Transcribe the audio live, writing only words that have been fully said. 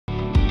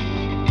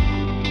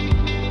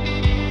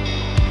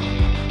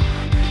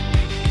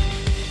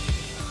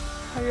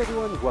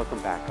welcome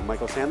back. I'm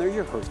Michael Sandler,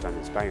 your host on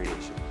Inspire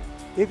Nation.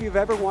 If you've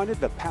ever wanted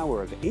the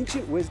power of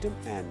ancient wisdom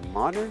and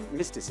modern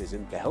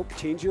mysticism to help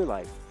change your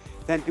life,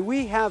 then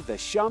we have the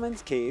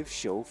Shaman's Cave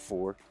show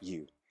for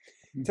you.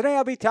 Today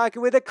I'll be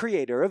talking with the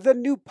creator of the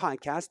new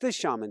podcast, The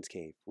Shaman's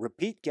Cave,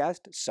 repeat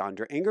guest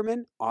Sandra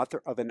Ingerman,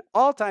 author of an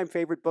all-time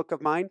favorite book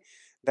of mine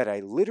that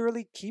I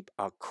literally keep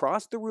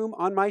across the room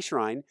on my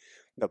shrine,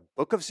 the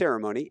Book of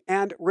Ceremony,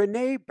 and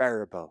RENEE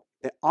BARIBEAU,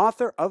 the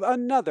author of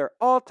another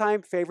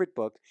all-time favorite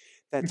book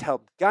that's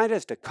helped guide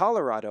us to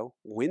Colorado,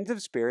 Winds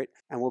of Spirit,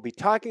 and we'll be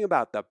talking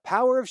about the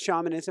power of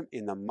shamanism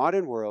in the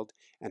modern world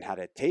and how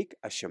to take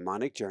a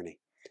shamanic journey.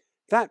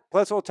 That,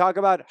 plus we'll talk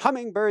about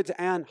hummingbirds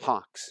and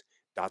hawks,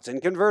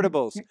 datsun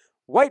convertibles,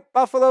 white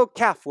buffalo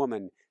calf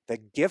woman, the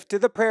gift to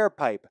the prayer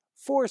pipe,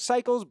 4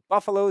 cycles,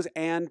 buffaloes,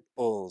 and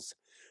bulls,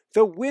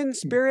 the wind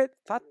spirit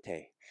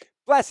Thate,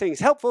 blessings,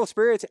 helpful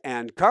spirits,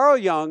 and Carl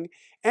Jung,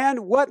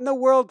 and what in the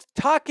world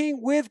talking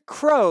with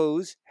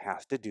crows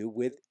has to do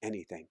with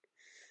anything.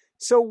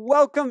 So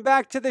welcome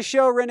back to the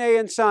show, RENEE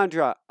and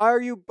Sandra. Are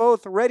you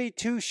both ready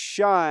to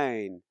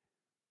shine?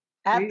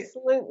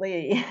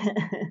 Absolutely.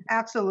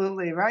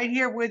 Absolutely. Right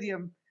here with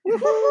you.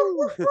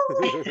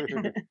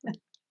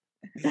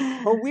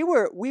 Well,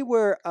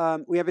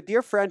 we have a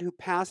dear friend who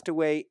passed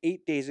away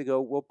 8 days ago.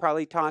 We'll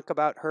probably talk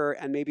about her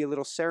and maybe a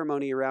little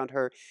ceremony around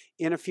her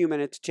in a few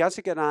minutes.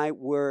 Jessica and I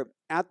were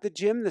at the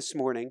gym this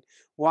morning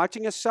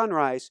watching a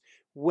sunrise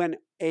when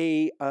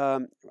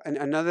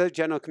another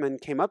gentleman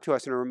came up to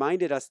us and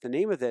reminded us the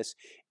name of this.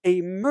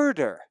 A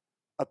murder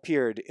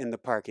appeared in the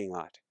parking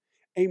lot.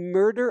 A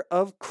murder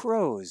of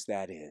crows,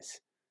 that is.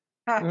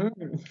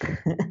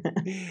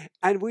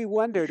 And we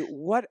wondered,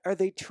 what are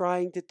they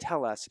trying to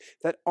tell us?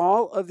 That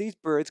all of these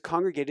birds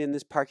congregated in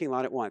this parking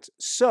lot at once.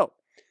 So,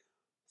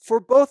 for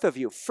both of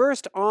you,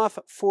 first off,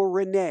 for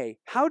RENEE,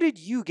 how did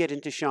you get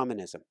into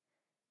shamanism?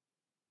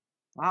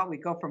 Wow, we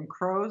go from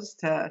crows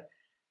to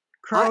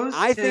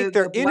I think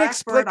they're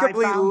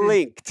inexplicably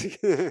linked.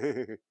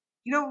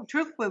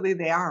 Truthfully,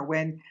 they are.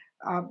 When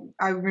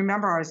I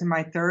remember I was in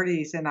my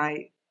 30s and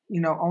I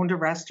owned a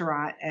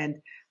restaurant,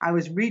 and I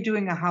was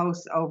redoing a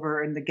house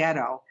over in the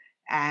ghetto.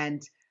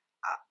 And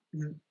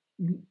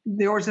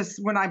there was this,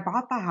 when I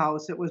bought the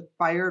house, it was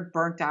fired,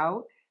 burnt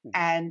out,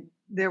 and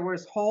there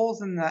was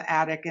holes in the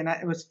attic, and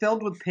it was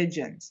filled with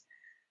pigeons.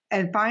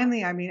 And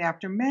finally,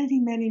 after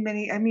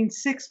many,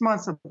 6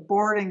 months of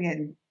boarding it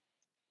and,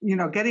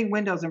 getting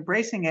windows,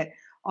 embracing it,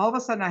 all of a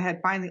sudden I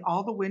had finally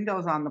all the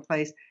windows on the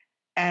place,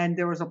 and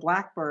there was a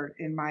blackbird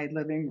in my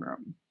living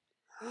room.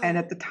 And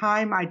at the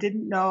time, I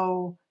didn't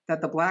know that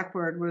the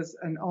blackbird was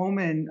an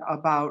omen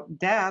about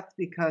death,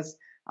 because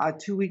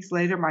 2 weeks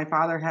later, my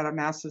father had a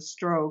massive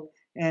stroke.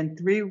 And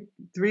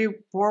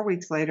 4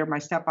 weeks later, my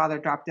stepfather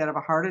dropped dead of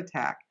a heart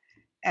attack.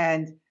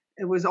 And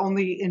it was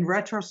only in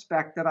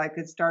retrospect that I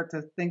could start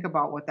to think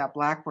about what that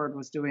blackbird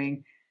was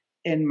doing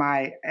in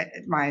my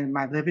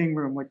living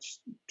room, which,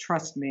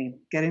 trust me,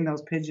 getting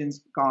those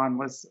pigeons gone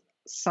was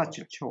such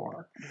a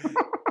chore.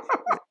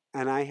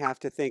 And I have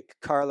to think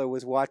Carla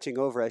was watching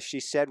over us. She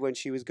said when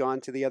she was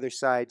gone to the other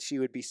side, she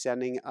would be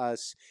sending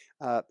us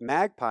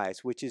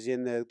magpies, which is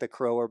in the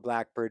crow or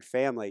blackbird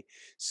family.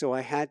 So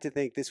I had to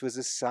think this was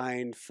a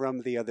sign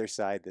from the other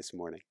side this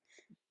morning.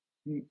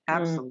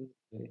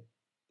 Absolutely.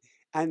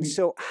 And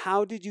so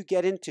how did you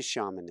get into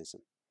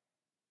shamanism?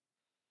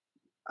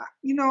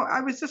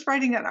 I was just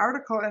writing an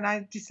article, and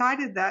I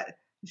decided that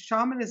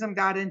shamanism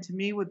got into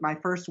me with my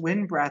first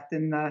wind breath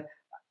in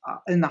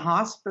the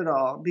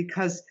hospital,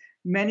 because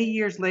many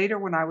years later,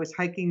 when I was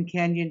hiking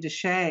Canyon de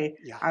Chelly,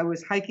 I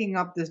was hiking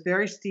up this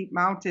very steep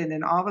mountain,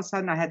 and all of a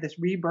sudden I had this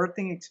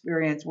rebirthing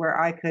experience where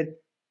I could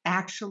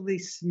actually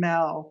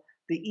smell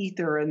the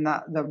ether in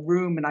the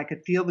room, and I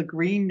could feel the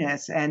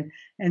greenness. And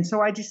so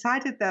I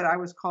decided that I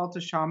was called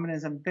to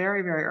shamanism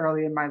very, very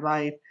early in my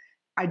life.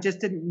 I just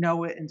didn't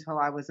know it until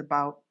I was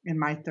about in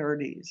my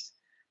 30s.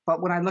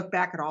 But when I look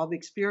back at all the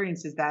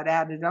experiences that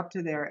added up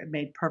to there, it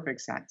made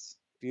perfect sense.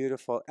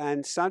 Beautiful.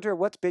 And Sandra,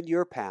 what's been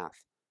your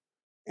path?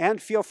 And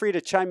feel free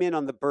to chime in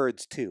on the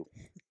birds, too.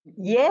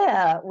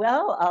 Yeah,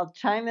 well, I'll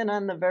chime in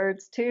on the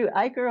birds, too.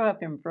 I grew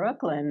up in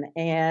Brooklyn,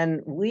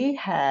 and we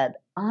had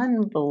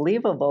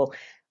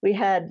we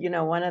had,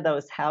 one of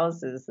those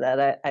houses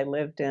that I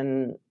lived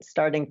in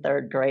starting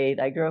 3rd grade.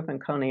 I grew up in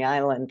Coney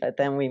Island, but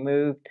then we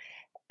moved.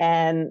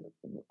 And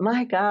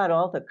my God,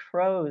 all the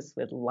crows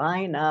would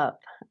line up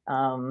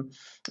on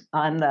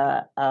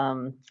the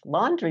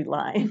laundry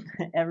line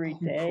every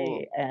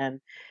day. Cool.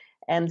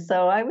 And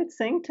so I would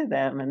sing to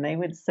them, and they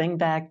would sing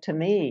back to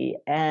me.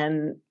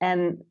 And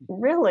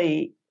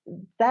really,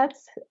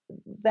 that's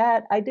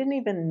that. I didn't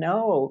even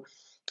know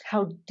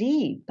how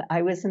deep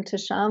I was into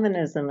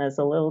shamanism as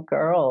a little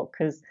girl,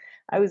 because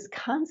I was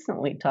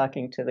constantly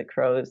talking to the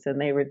crows,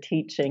 and they were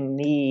teaching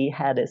me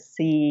how to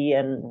see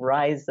and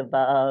rise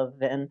above.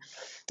 And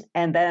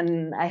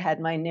then I had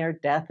my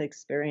near-death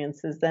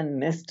experiences and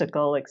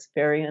mystical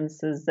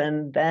experiences.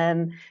 And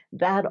then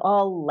that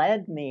all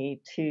led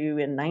me to,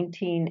 in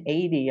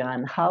 1980,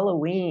 on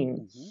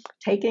Halloween,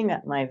 taking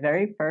up my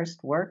very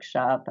first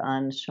workshop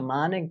on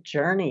shamanic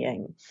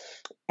journeying.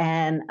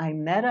 And I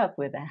met up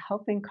with a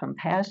helping,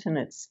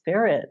 compassionate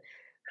spirit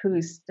who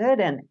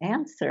stood and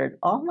answered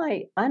all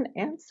my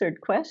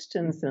unanswered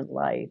questions in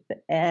life.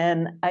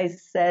 And I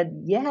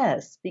said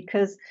yes,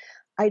 because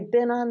I'd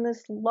been on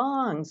this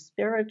long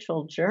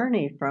spiritual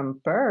journey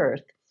from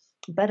birth,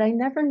 but I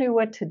never knew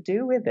what to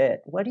do with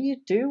it. What do you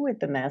do with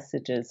the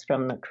messages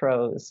from the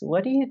crows?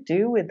 What do you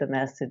do with the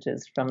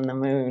messages from the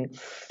moon?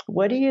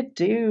 What do you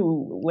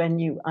do when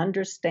you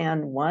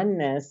understand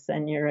oneness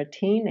and you're a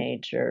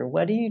teenager?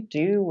 What do you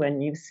do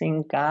when you've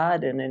seen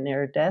God in a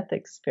near-death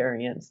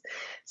experience?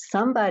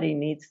 Somebody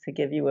needs to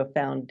give you a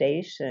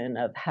foundation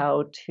of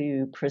how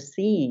to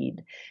proceed.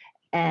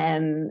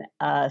 And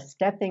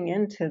stepping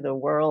into the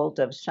world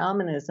of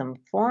shamanism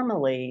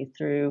formally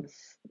through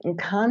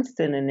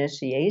constant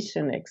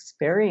initiation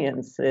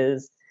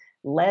experiences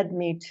led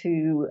me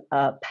to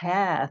a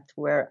path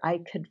where I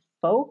could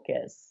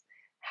focus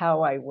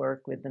how I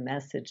work with the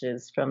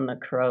messages from the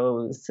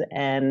crows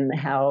and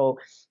how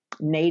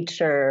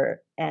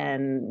nature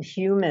and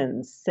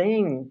humans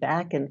sing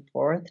back and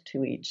forth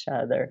to each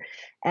other.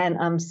 And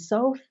I'm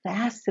so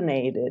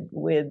fascinated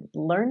with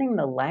learning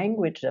the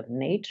language of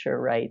nature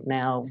right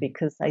now,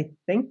 because I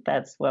think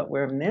that's what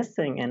we're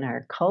missing in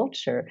our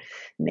culture.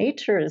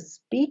 Nature is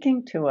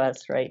speaking to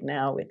us right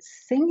now. It's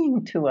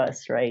singing to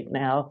us right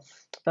now,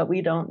 but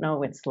we don't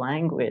know its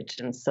language.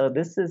 And so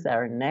this is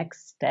our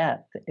next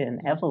step in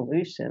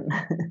evolution.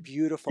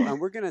 Beautiful. And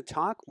we're going to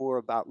talk more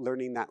about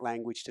learning that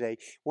language today.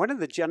 One of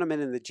the gentlemen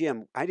in the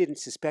gym, I didn't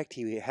suspect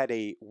he had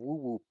a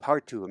woo-woo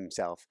part to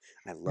himself.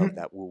 I love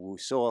that woo-woo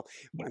soul.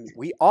 I mean,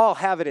 we all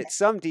have it at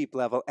some deep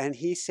level. And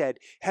he said,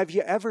 have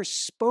you ever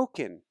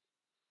spoken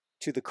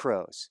to the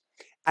crows?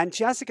 And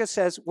Jessica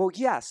says, well,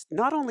 yes,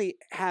 not only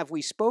have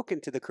we spoken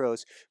to the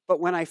crows,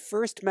 but when I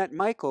first met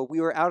Michael, we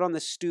were out on the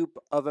stoop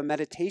of a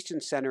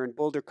meditation center in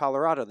Boulder,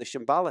 Colorado, the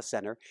Shambhala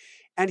Center,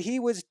 and he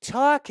was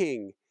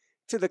talking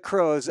to the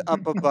crows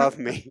up above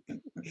me.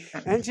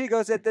 And she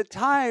goes, at the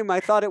time,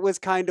 I thought it was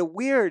kind of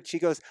weird. She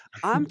goes,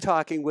 I'm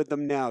talking with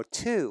them now,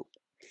 too.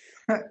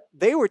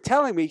 They were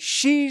telling me,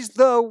 she's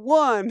the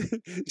one.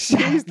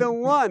 She's the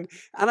one.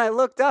 And I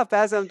looked up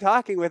as I'm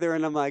talking with her,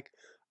 and I'm like,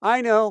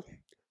 I know.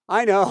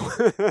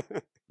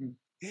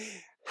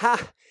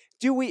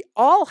 Do we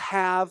all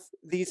have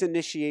these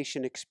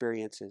initiation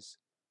experiences?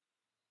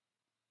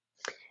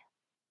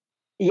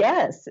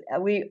 Yes,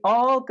 we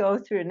all go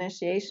through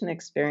initiation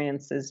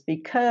experiences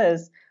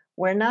because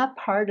we're not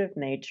part of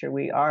nature,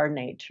 we are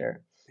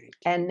nature.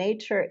 And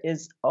nature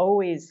is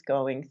always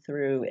going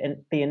through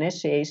the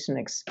initiation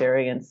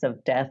experience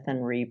of death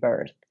and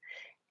rebirth.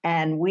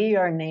 And we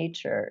are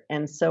nature.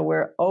 And so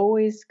we're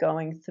always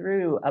going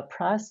through a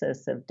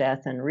process of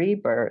death and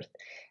rebirth.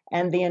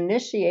 And the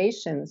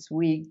initiations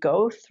we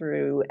go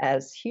through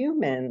as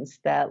humans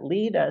that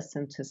lead us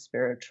into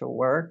spiritual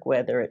work,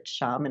 whether it's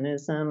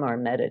shamanism or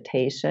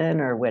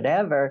meditation or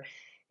whatever,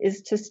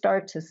 is to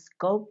start to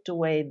sculpt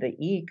away the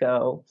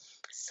ego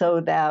so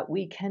that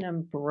we can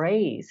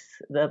embrace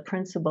the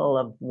principle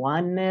of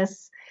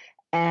oneness,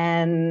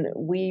 and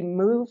we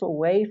move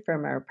away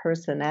from our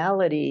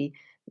personality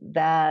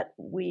that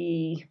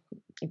we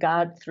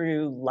got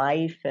through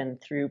life and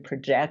through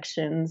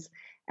projections,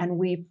 and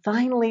we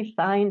finally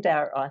find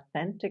our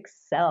authentic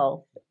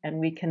self, and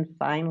we can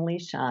finally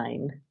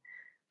shine.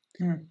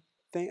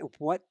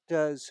 What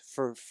does,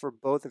 for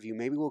both of you,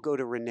 maybe we'll go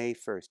to Renee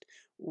first,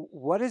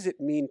 what does it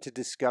mean to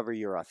discover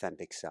your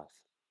authentic self?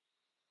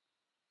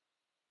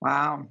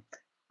 Wow.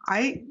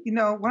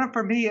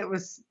 For me, it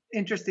was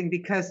interesting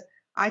because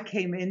I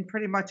came in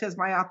pretty much as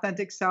my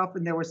authentic self,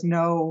 and there was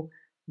no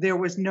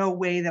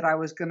way that I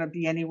was going to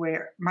be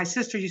anywhere. My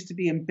sister used to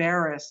be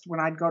embarrassed when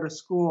I'd go to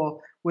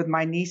school with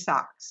my knee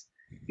socks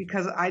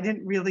because I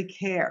didn't really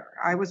care.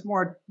 I was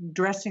more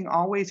dressing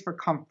always for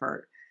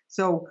comfort.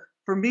 So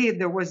for me,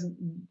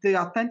 the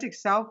authentic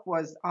self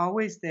was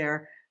always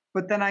there,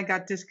 but then I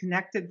got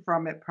disconnected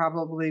from it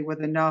probably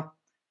with enough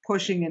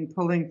pushing and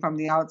pulling from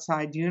the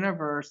outside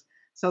universe.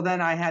 So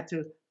then I had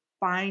to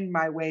find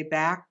my way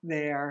back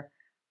there.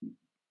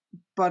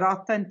 But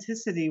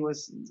authenticity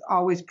was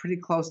always pretty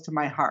close to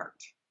my heart.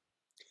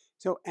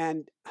 So,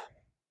 and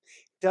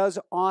does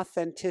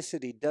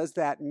authenticity, does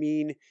that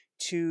mean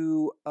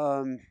to,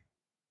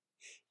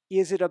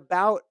 is it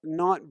about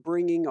not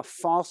bringing a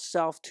false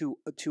self to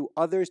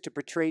others to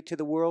portray to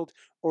the world,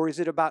 or is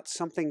it about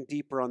something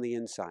deeper on the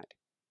inside?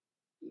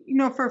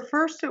 For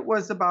first it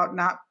was about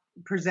not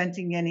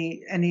presenting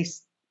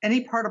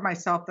any part of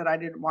myself that I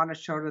didn't want to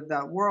show to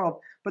the world.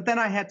 But then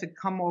I had to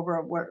come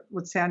over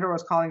what Sandra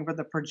was calling for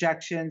the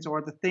projections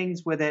or the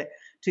things with it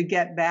to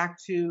get back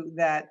to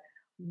that.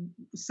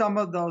 Some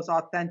of those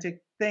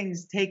authentic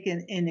things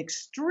taken in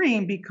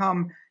extreme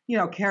become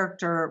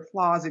character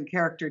flaws and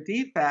character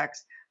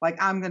defects, like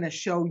I'm going to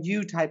show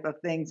you type of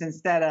things,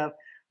 instead of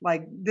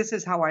like, this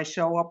is how I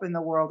show up in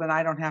the world and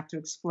I don't have to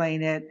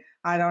explain it.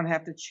 I don't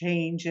have to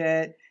change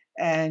it.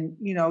 And,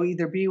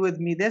 either be with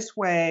me this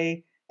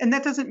way. And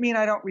that doesn't mean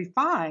I don't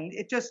refine.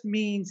 It just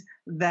means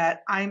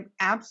that I'm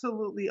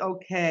absolutely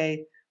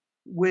okay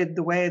with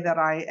the way that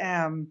I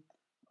am,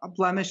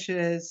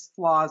 blemishes,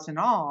 flaws, and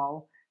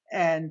all.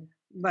 And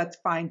let's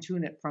fine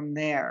tune it from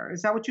there.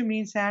 Is that what you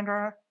mean,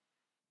 Sandra?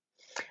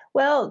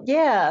 Well,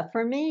 yeah,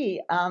 for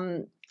me,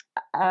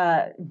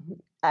 uh,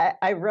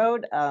 I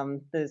wrote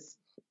this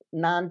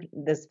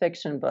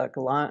fiction book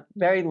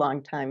very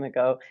long time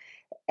ago,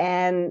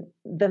 and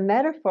the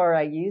metaphor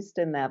I used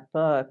in that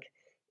book,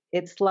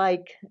 it's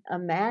like,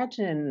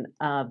 imagine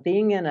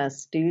being in a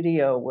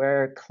studio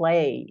where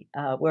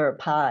where a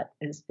pot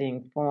is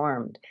being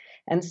formed.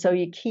 And so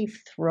you keep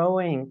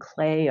throwing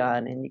clay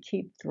on and you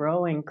keep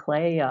throwing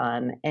clay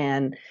on,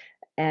 and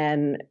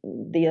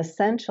the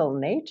essential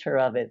nature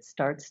of it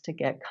starts to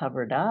get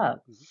covered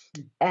up.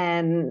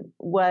 And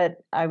what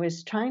I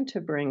was trying to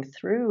bring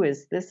through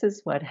is, this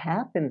is what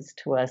happens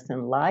to us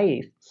in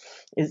life,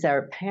 is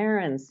our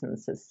parents and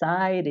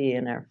society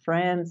and our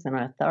friends and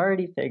our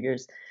authority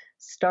figures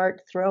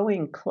start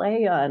throwing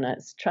clay on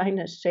us, trying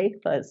to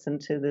shape us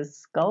into this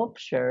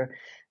sculpture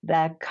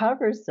that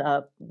covers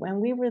up when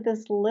we were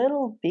this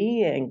little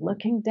being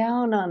looking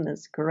down on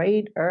this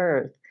great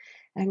earth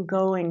and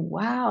going,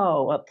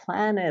 wow, a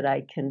planet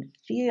I can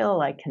feel,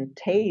 I can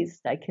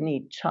taste, I can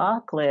eat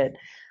chocolate,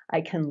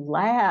 I can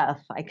laugh,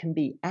 I can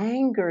be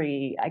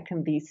angry, I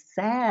can be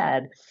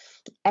sad.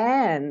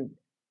 And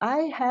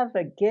I have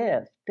a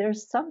gift.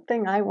 There's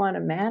something I want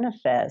to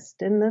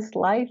manifest in this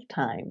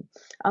lifetime.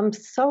 I'm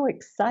so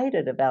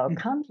excited about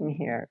coming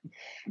here.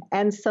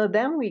 And so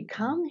then we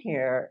come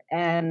here,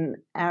 and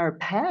our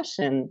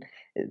passion,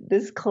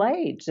 this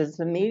clay, just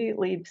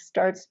immediately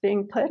starts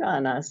being put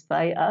on us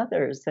by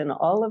others. And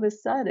all of a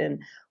sudden,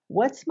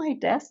 what's my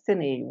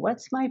destiny?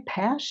 What's my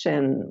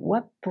passion?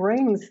 What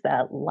brings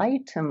that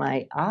light to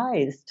my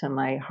eyes, to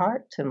my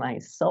heart, to my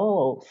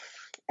soul?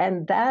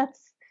 And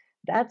that's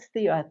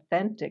the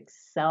authentic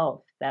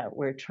self that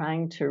we're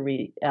trying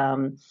to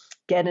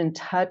get in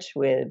touch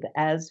with,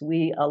 as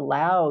we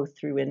allow,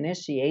 through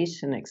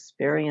initiation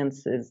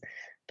experiences,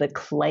 the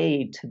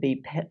clay to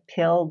be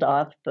peeled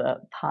off the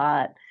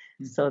pot,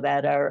 so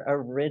that our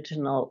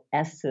original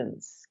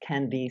essence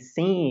can be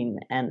seen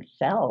and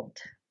felt.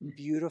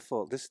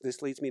 Beautiful.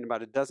 This leads me in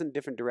about a dozen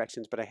different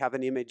directions, but I have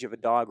an image of a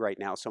dog right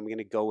now, so I'm going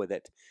to go with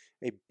it.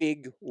 A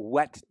big,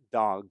 wet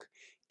dog.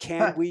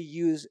 Can we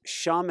use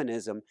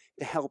shamanism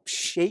to help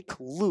shake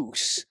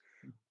loose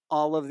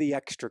all of the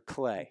extra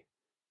clay?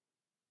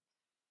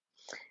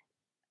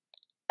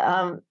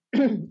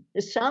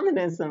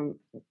 Shamanism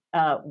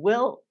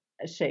will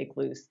shake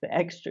loose the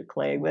extra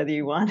clay, whether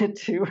you want it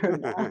to or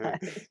not.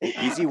 The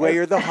easy way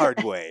or the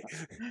hard way?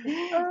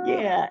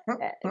 Yeah,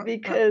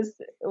 because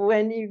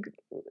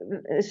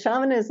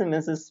shamanism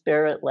is a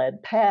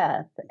spirit-led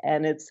path,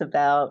 and it's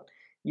about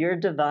your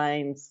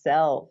divine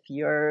self,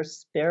 your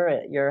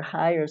spirit, your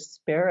higher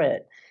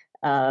spirit,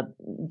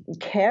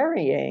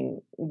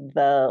 carrying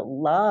the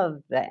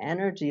love, the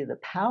energy, the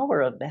power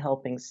of the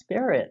helping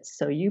spirits.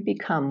 So you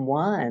become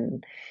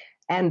one.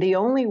 And the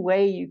only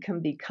way you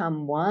can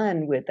become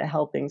one with the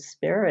helping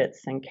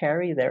spirits and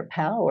carry their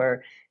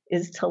power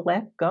is to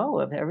let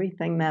go of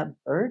everything that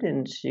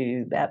burdens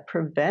you, that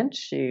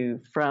prevents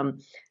you from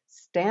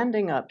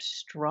standing up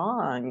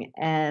strong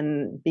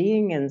and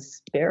being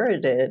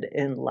inspirited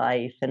in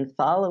life and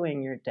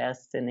following your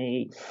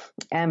destiny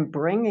and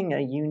bringing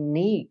a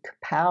unique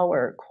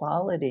power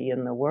quality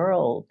in the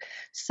world.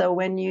 So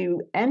when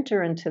you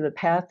enter into the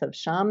path of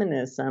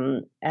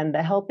shamanism and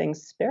the helping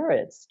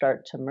spirits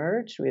start to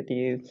merge with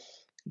you,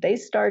 they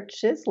start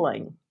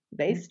chiseling.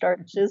 They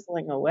start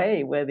chiseling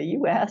away, whether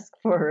you ask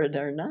for it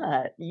or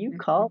not. You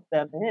call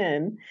them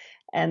in,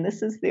 and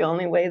this is the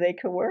only way they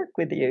can work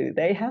with you.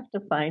 They have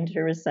to find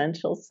your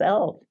essential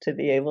self to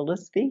be able to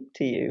speak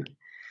to you.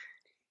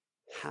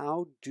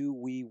 How do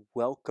we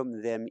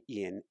welcome them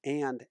in?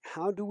 And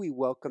how do we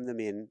welcome them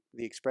in?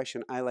 The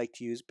expression I like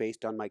to use,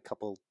 based on my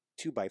couple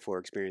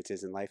 2x4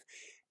 experiences in life: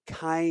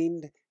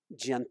 kind,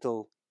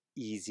 gentle,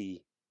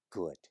 easy,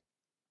 good.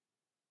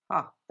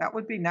 That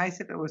would be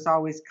nice if it was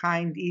always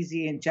kind,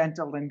 easy, and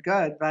gentle and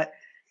good. But,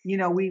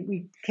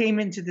 we came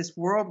into this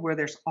world where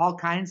there's all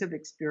kinds of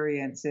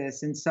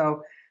experiences. And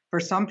so for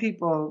some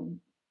people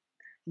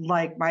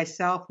like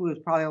myself, who is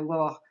probably a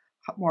little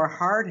more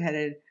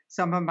hard-headed,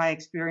 some of my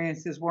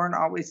experiences weren't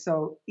always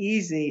so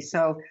easy.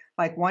 So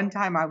like one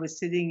time I was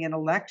sitting in a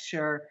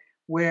lecture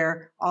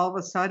where all of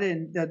a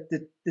sudden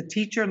the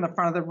teacher in the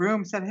front of the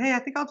room said, "Hey, I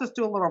think I'll just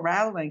do a little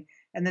rattling."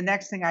 And the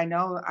next thing I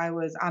know, I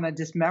was on a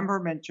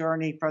dismemberment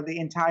journey for the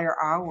entire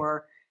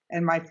hour.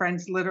 And my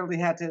friends literally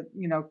had to,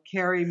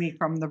 carry me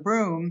from the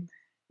room,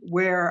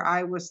 where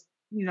I was,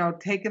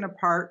 taken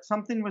apart.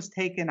 Something was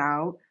taken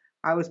out.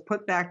 I was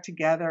put back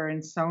together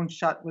and sewn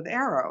shut with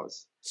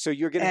arrows. So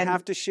you're going to And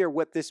have to share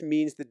what this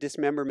means, the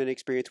dismemberment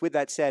experience. With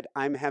that said,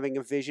 I'm having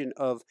a vision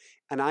of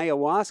an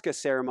ayahuasca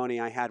ceremony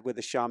I had with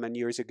a shaman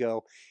years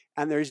ago.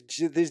 And there's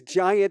this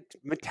giant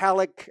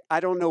metallic, I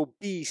don't know,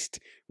 beast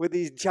with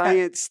these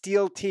giant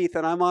steel teeth.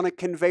 And I'm on a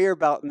conveyor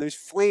belt and there's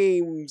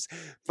flames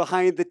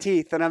behind the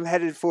teeth. And I'm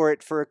headed for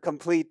it for a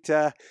complete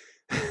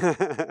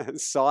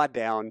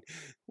sawdown.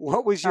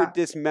 What was your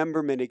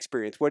dismemberment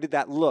experience? What did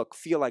that look,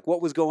 feel like?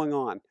 What was going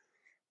on?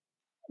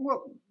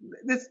 well,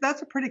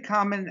 that's a pretty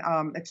common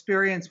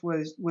experience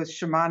with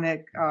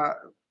shamanic.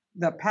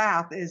 The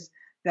path is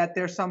that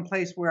there's some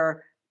place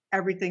where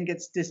everything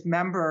gets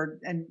dismembered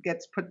and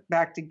gets put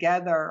back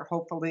together,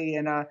 hopefully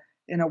in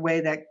a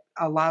way that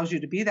allows you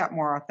to be that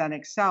more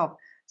authentic self.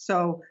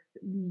 So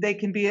they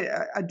can be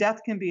a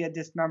death can be a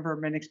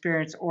dismemberment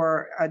experience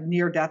or a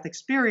near death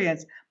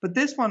experience, but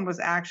this one was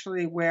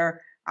actually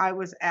where I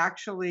was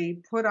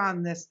actually put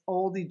on this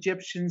old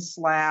Egyptian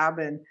slab,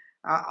 and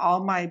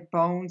all my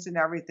bones and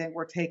everything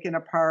were taken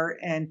apart,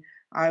 and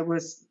I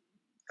was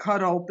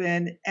cut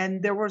open,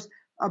 and there was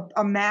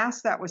a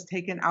mass that was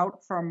taken out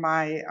from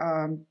my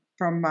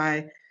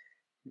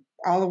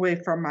all the way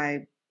from my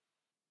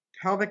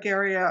pelvic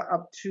area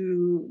up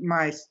to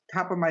my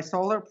top of my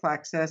solar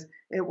plexus.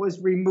 It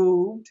was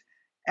removed,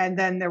 and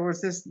then there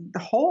was the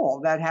hole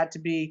that had to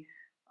be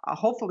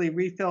hopefully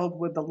refilled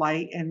with the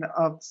light and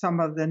of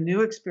some of the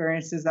new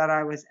experiences that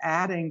I was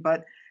adding.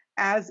 But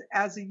as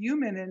a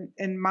human,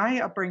 in my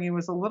upbringing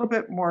was a little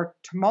bit more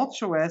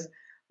tumultuous.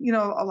 You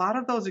know, a lot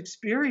of those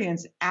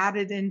experiences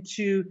added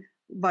into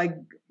like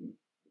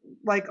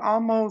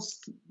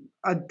almost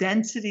a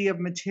density of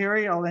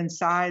material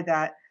inside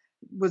that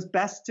was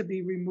best to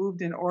be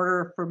removed in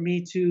order for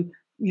me to,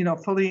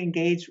 fully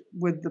engage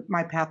with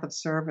my path of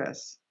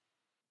service.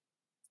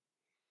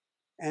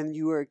 And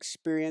you were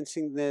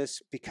experiencing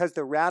this because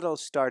the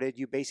rattles started,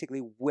 you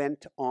basically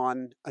went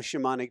on a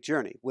shamanic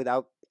journey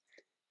without.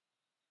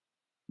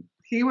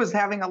 He was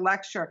having a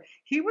lecture.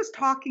 He was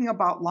talking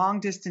about long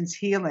distance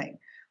healing,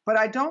 but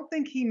I don't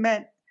think he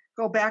meant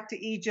go back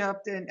to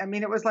Egypt. And I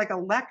mean, it was like a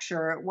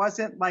lecture. It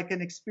wasn't like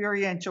an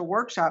experiential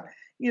workshop.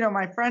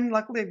 My friend,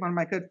 luckily one of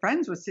my good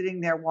friends, was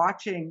sitting there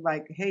watching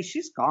like, hey,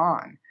 she's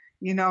gone,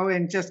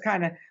 and just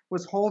kind of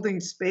was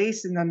holding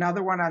space, and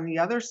another one on the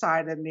other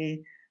side of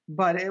me.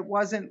 But it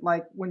wasn't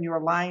like when you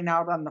were lying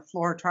out on the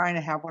floor trying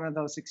to have one of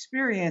those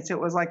experiences. It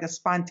was like a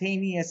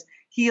spontaneous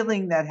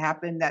healing that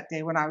happened that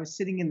day when I was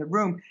sitting in the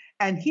room.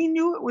 And he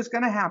knew it was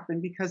going to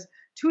happen because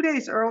 2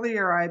 days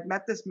earlier, I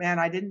met this man.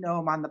 I didn't know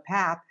him on the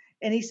path.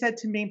 And he said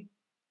to me,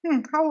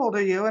 how old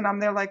are you? And I'm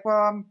there like,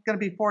 well, I'm going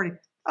to be 40.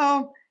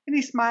 Oh, and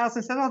he smiles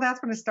and said, oh,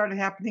 that's when it started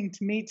happening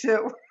to me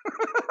too.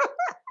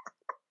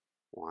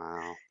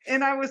 Wow.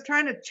 And I was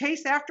trying to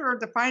chase after her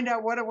to find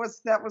out what it was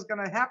that was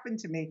going to happen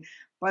to me.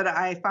 But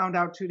I found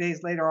out 2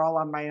 days later, all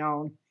on my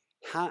own.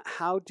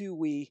 How do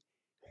we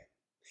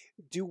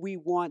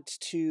want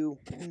to,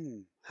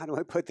 how do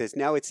I put this?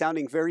 Now it's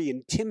sounding very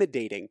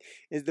intimidating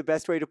is the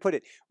best way to put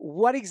it.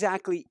 What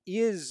exactly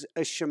is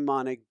a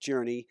shamanic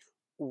journey?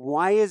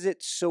 Why is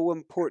it so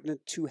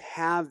important to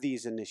have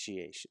these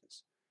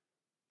initiations?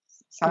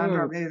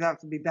 Sandra, maybe that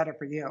would be better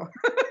for you.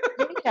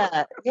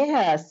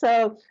 Yeah.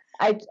 So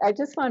I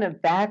just want to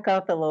back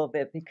up a little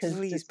bit because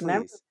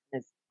dismemberment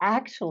is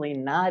actually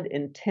not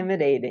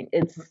intimidating.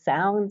 It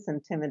sounds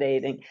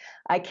intimidating.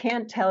 I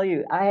can't tell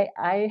you.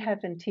 I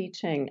have been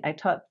teaching. I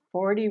taught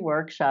 40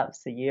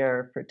 workshops a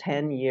year for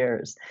 10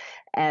 years,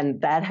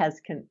 and that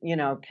has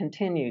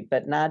continued,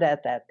 but not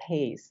at that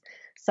pace.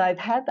 So I've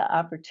had the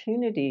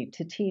opportunity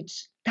to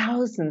teach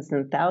thousands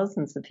and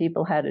thousands of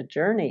people how to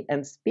journey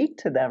and speak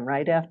to them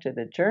right after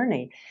the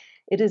journey.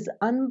 It is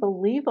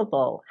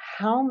unbelievable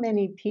how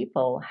many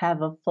people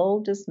have a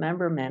full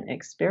dismemberment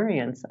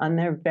experience on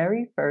their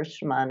very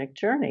first shamanic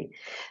journey.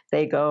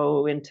 They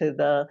go into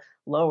the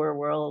lower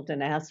world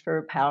and ask for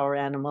a power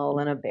animal,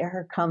 and a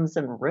bear comes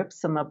and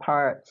rips them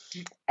apart.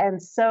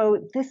 And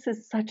so this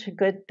is such a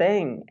good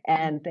thing.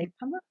 And they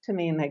come up to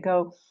me and they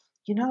go,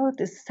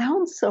 this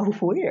sounds so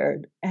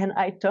weird, and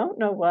I don't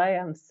know why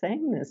I'm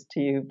saying this to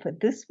you, but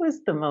this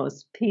was the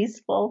most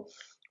peaceful,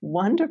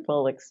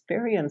 wonderful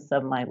experience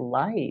of my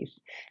life.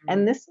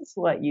 And this is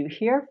what you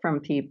hear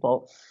from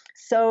people.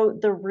 So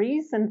the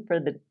reason for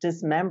the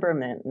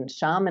dismemberment in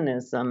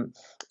shamanism,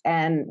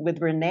 and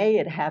with RENEE,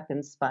 it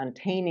happens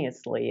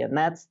spontaneously. And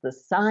that's the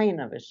sign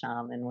of a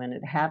shaman, when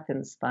it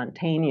happens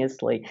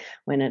spontaneously.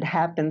 When it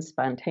happens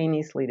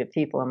spontaneously to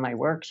people in my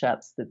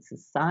workshops, that's a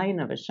sign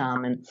of a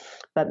shaman.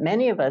 But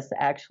many of us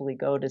actually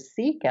go to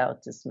seek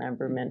out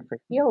dismemberment for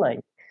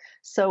healing.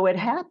 So what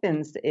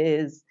happens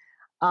is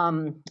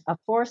a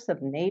force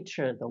of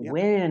nature, the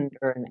wind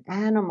or an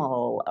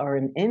animal or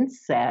an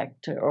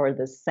insect or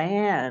the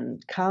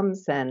sand,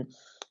 comes and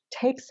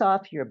takes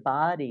off your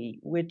body,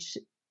 which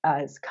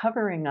is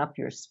covering up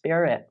your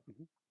spirit.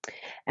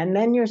 And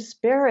then your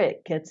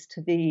spirit gets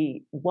to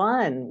be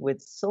one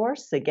with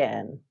source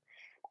again.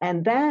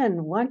 And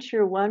then once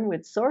you're one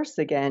with Source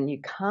again,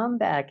 you come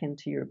back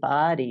into your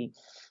body,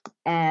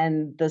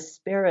 and the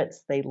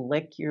spirits, they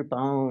lick your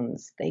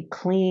bones. They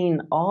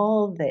clean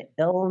all the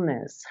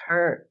illness,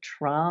 hurt,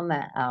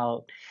 trauma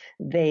out.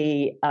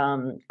 They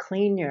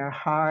clean your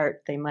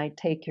heart. They might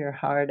take your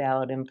heart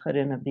out and put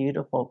in a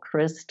beautiful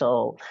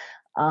crystal.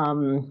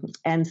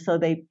 And so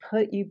they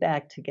put you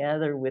back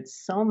together with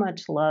so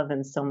much love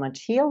and so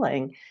much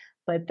healing.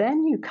 But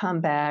then you come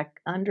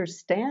back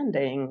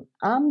understanding,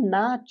 I'm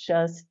not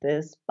just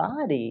this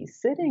body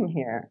sitting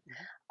here.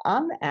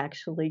 I'm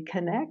actually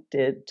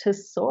connected to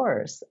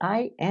Source.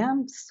 I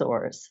am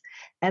Source.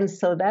 And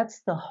so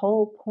that's the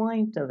whole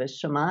point of a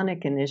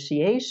shamanic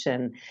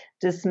initiation.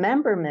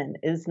 Dismemberment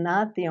is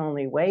not the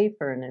only way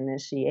for an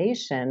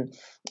initiation,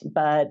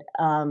 but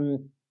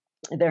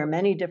there are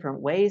many different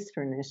ways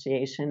for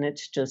initiation.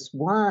 It's just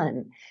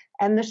one.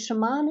 And the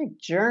shamanic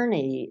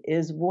journey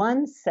is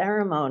one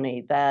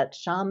ceremony that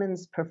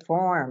shamans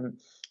perform,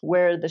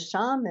 where the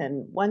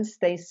shaman, once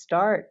they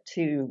start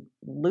to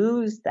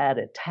lose that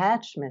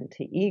attachment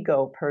to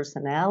ego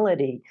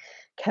personality,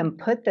 can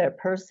put their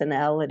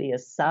personality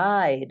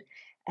aside,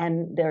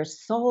 and their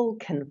soul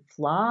can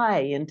fly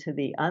into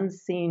the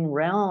unseen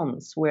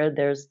realms where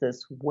there's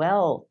this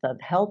wealth of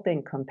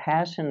helping,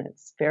 compassionate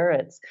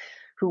spirits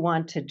who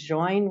want to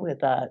join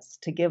with us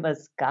to give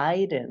us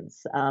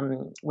guidance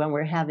when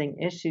we're having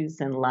issues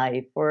in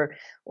life, or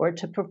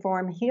to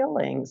perform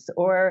healings,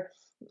 or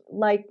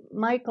like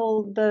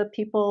Michael, the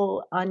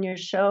people on your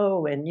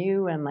show, and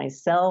you and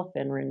myself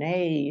and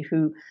Renee,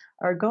 who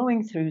are go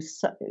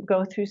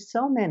through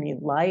so many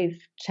life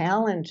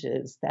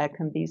challenges that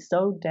can be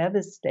so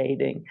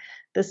devastating.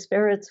 The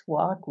spirits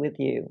walk with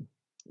you.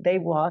 They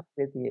walk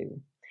with you,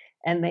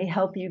 and they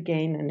help you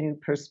gain a new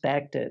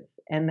perspective,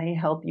 and they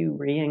help you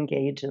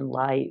re-engage in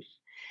life,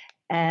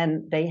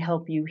 and they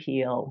help you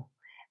heal.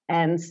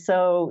 And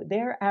so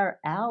they're our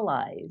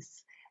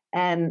allies.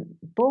 And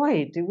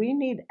boy, do we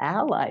need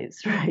allies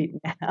right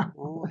now.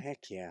 Oh,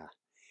 heck yeah.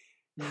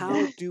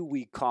 How do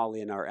we call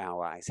in our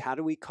allies? How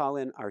do we call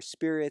in our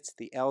spirits,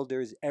 the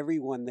elders,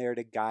 everyone there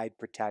to guide,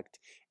 protect,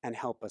 and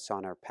help us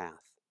on our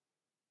path?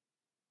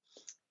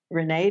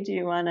 Renee, do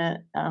you want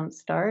to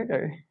start?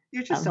 Or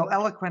You're just so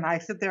eloquent. I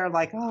sit there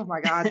like, oh my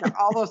God,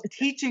 all those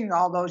teaching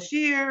all those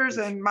years,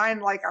 and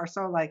mine like are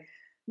so like,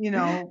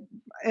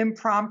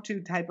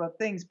 impromptu type of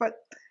things. But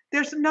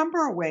there's a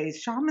number of ways.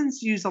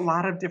 Shamans use a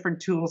lot of different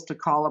tools to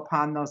call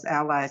upon those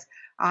allies.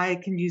 I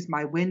can use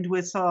my wind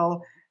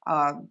whistle.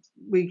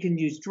 We can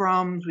use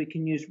drums. We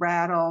can use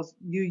rattles.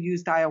 You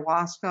used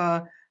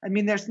ayahuasca. I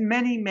mean, there's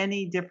many,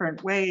 many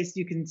different ways.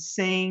 You can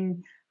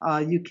sing.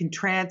 You can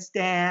trance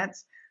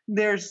dance.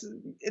 There's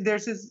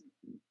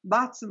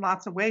lots and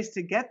lots of ways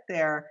to get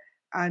there,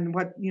 and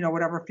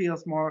whatever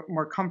feels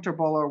more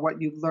comfortable, or what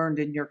you've learned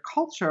in your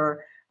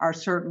culture are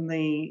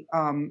certainly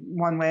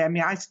one way. I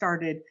mean, I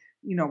started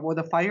with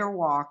a fire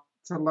walk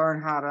to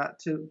learn how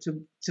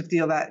to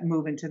feel that,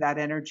 move into that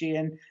energy,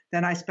 and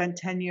then I spent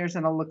 10 years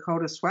in a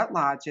Lakota sweat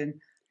lodge, and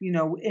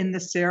in the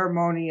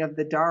ceremony of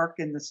the dark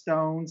and the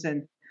stones,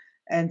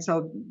 and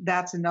so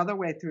that's another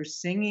way through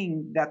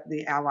singing that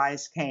the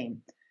allies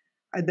came.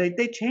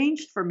 They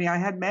changed for me. I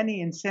had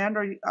many, and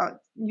Sandra,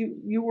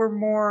 you were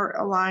more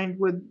aligned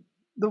with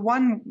the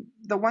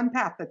one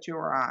path that you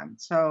were on.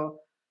 So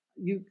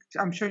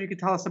I'm sure you could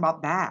tell us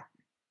about that.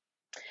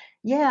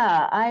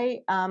 Yeah,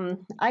 I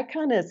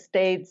kind of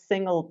stayed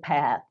single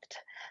pathed.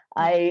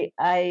 I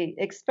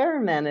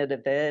experimented a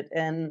bit,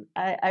 and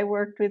I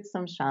worked with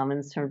some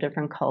shamans from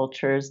different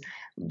cultures,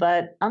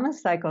 but I'm a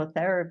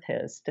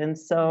psychotherapist, and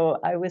so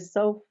I was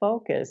so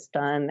focused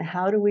on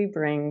how do we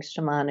bring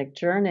shamanic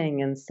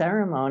journeying and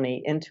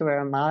ceremony into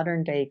our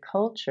modern day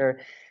culture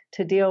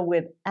to deal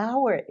with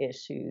our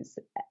issues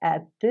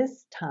at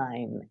this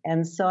time.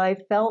 And so I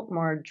felt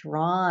more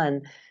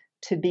drawn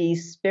to be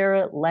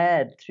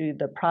spirit-led through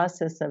the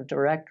process of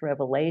direct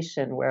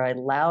revelation, where I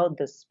allowed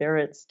the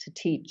spirits to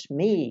teach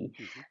me.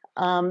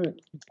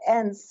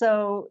 And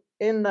so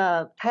in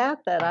the path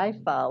that I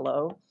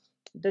follow,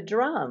 the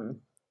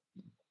drum.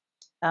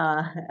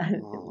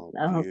 Beautiful.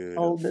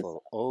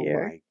 Oh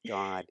my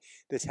God.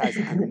 This has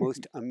a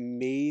most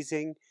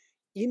amazing,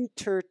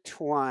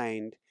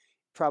 intertwined,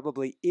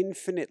 probably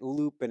infinite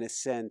loop in a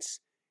sense,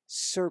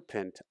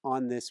 serpent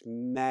on this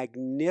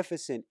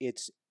magnificent,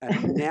 it's a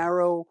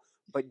narrow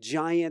but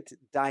giant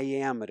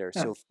diameter.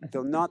 So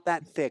not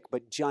that thick,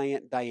 but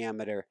giant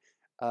diameter.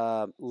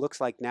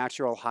 Looks like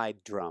natural hide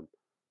drum.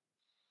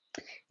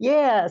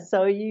 Yeah,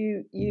 so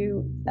you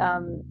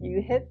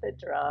hit the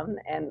drum,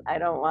 and I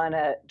don't want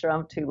to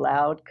drum too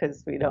loud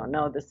because we don't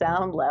know the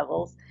sound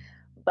levels,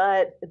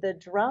 but the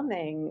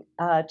drumming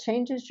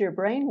changes your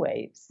brain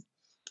waves,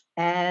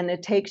 and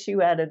it takes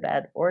you out of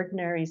that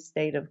ordinary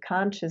state of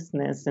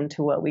consciousness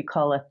into what we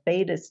call a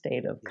theta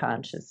state of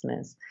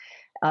consciousness.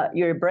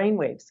 Your brain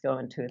waves go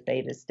into a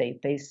theta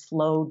state. They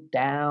slow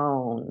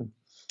down.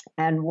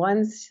 And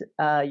once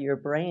your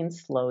brain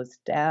slows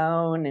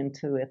down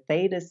into a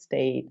theta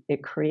state,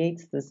 it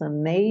creates this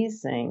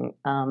amazing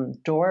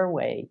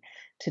doorway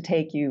to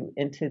take you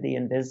into the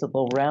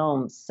invisible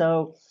realms.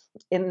 So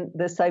in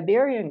the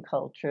Siberian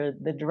culture,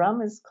 the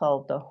drum is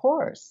called the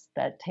horse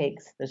that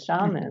takes the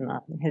shaman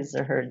on his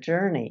or her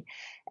journey.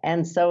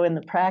 And so in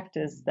the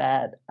practice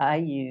that I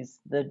use,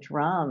 the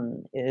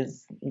drum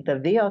is the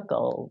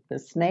vehicle, the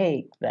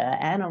snake, the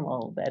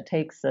animal that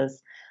takes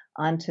us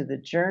onto the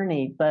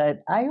journey.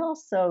 But I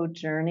also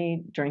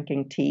journey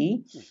drinking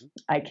tea.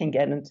 I can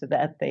get into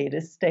that theta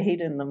state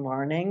in the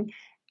morning.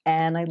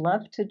 And I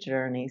love to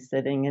journey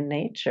sitting in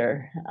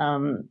nature.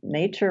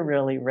 Nature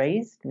really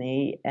raised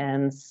me.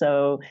 And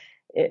so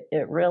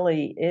it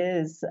really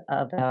is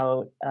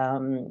about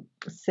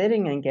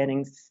sitting and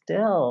getting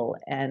still.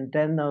 And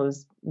then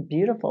those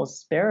beautiful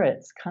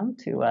spirits come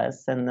to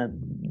us, and the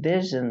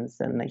visions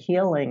and the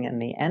healing and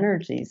the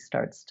energy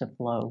starts to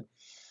flow.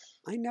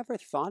 I never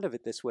thought of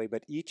it this way,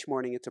 but each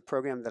morning, it's a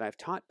program that I've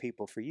taught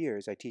people for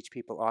years. I teach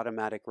people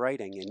automatic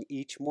writing, and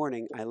each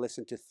morning I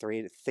listen to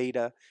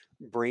theta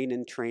brain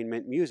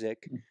entrainment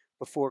music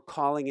before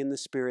calling in the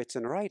spirits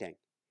and writing.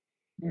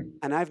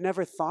 And I've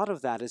never thought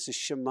of that as a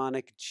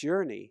shamanic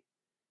journey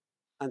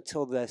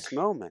until this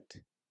moment.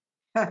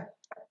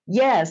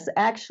 Yes,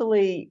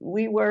 actually,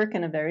 we work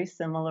in a very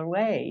similar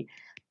way.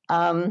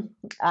 I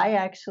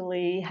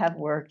actually have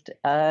worked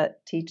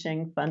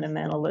teaching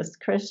fundamentalist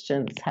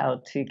Christians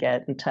how to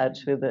get in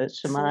touch with a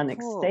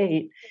shamanic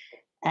state.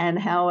 And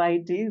how I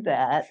do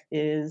that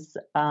is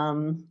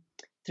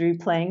through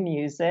playing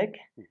music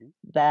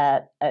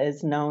that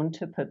is known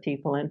to put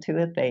people into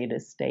a theta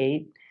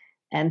state,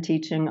 and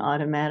teaching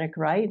automatic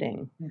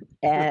writing.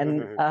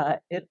 And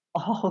it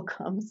all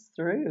comes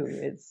through.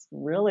 It's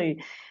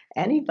really,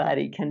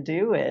 anybody can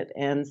do it.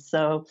 And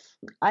so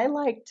I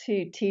like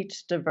to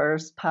teach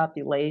diverse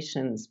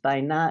populations by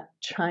not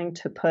trying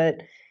to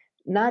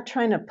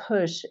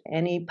push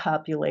any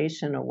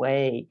population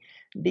away,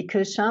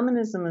 because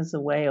shamanism is a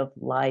way of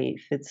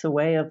life. It's a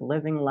way of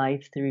living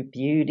life through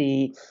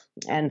beauty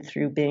and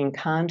through being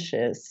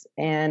conscious.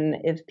 And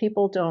if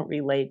people don't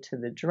relate to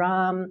the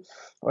drum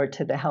or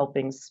to the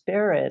helping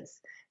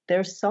spirits,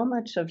 there's so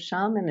much of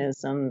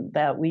shamanism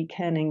that we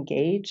can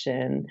engage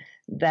in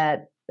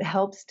that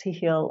helps to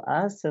heal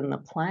us and the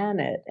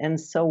planet. And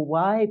so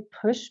why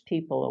push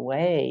people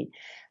away?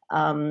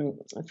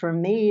 For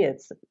me,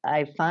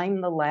 I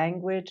find the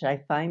language, I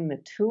find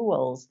the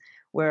tools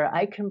where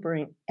I can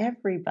bring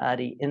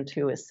everybody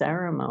into a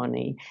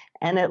ceremony,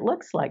 and it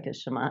looks like a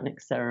shamanic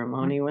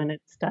ceremony when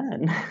it's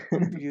done.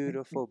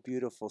 Beautiful,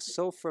 beautiful.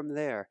 So from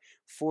there,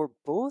 for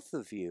both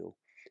of you,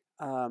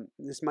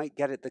 this might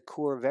get at the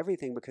core of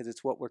everything because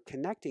it's what we're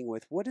connecting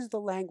with. What is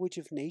the language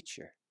of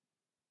nature?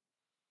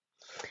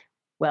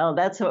 Well,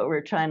 that's what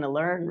we're trying to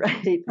learn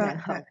right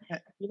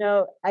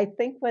now. I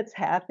think what's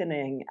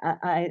happening,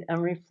 I'm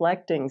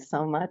reflecting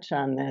so much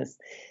on this,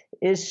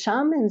 is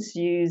shamans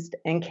used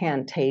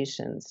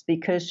incantations,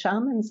 because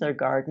shamans are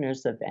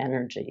gardeners of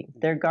energy.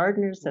 They're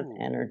gardeners of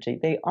energy.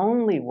 They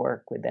only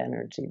work with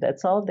energy.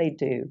 That's all they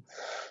do.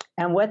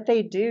 And what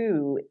they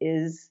do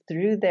is,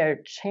 through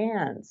their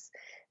chants,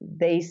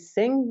 they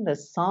sing the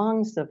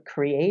songs of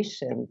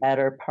creation that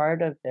are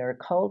part of their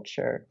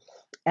culture,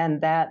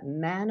 and that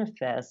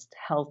manifest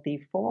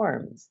healthy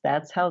forms.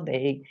 That's how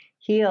they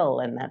heal,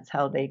 and that's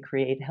how they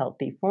create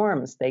healthy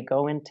forms. They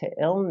go into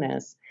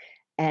illness,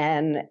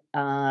 and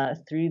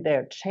through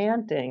their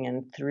chanting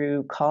and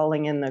through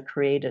calling in the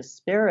creative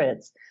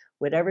spirits,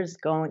 whatever's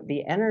going,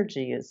 the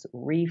energy is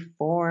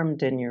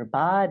reformed in your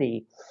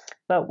body.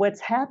 But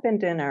what's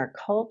happened in our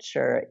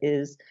culture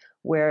is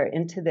we're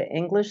into the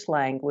English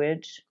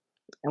language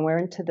and we're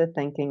into the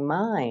thinking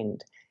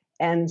mind.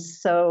 And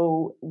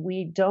so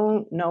we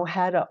don't know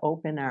how to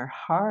open our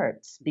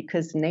hearts,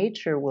 because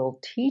nature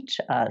will teach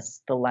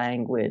us the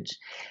language.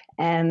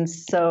 And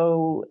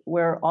so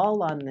we're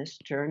all on this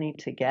journey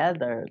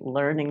together,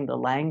 learning the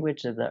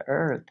language of the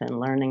earth and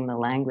learning the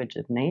language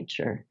of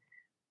nature.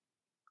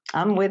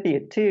 I'm with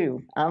you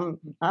too. I'm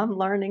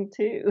learning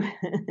too.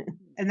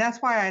 And that's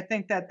why I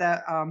think that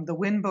the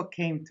Wind book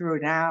came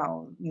through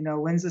now.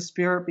 Wind's a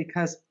spirit,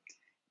 because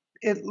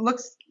it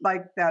looks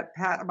like that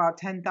about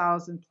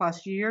 10,000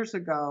 plus years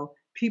ago,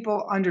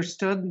 people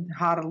understood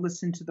how to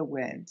listen to the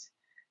wind.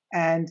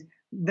 And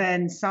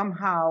then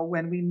somehow,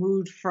 when we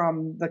moved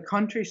from the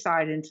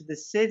countryside into the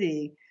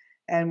city,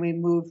 and we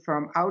moved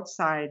from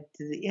outside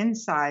to the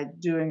inside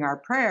doing our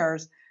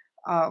prayers,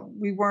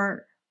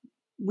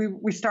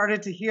 we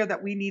started to hear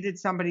that we needed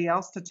somebody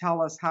else to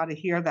tell us how to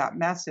hear that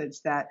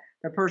message, that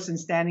the person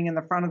standing in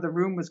the front of the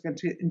room was going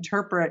to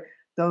interpret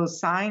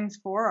those signs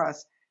for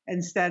us,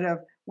 instead of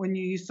when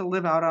you used to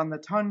live out on the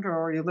tundra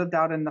or you lived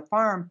out in the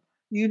farm,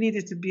 you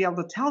needed to be able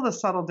to tell the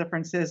subtle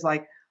differences,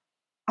 like,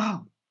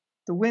 oh,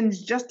 the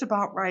wind's just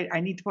about right. I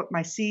need to put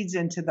my seeds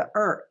into the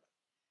earth.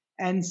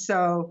 And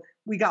so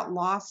we got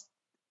lost.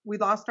 We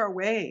lost our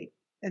way.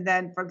 And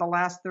then for the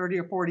last 30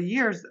 or 40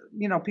 years,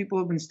 people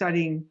who've been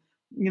studying,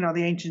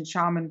 the ancient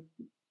shaman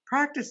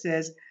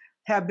practices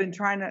have been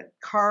trying to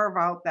carve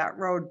out that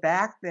road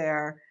back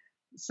there,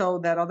 so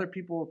that other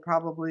people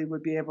probably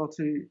would be able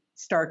to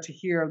start to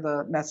hear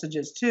the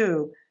messages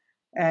too.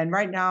 And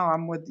right now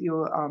I'm with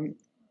you.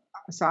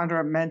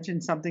 Sandra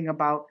mentioned something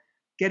about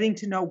getting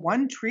to know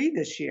one tree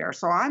this year.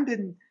 So I've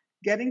been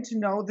getting to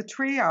know the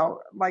tree out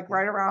like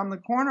right around the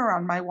corner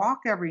on my walk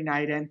every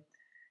night.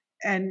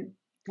 And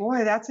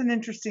boy, that's an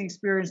interesting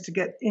experience to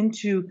get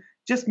into,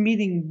 just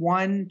meeting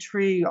one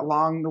tree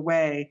along the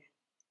way.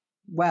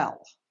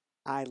 Well,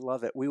 I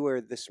love it. We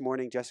were this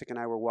morning, Jessica and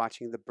I were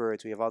watching the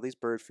birds. We have all these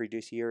bird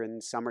feeders here. In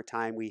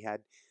summertime, we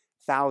had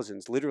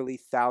thousands, literally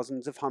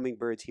thousands of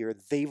hummingbirds here.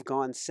 They've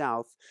gone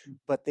south,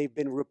 but they've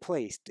been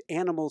replaced.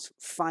 Animals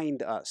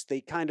find us.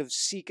 They kind of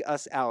seek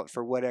us out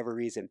for whatever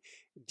reason.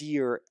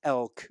 Deer,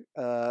 elk,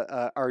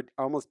 are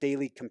almost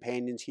daily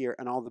companions here,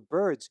 and all the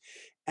birds.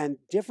 And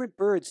different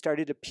birds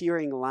started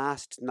appearing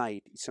last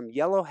night. Some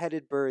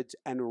yellow-headed birds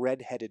and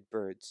red-headed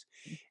birds.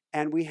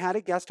 And we had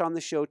a guest on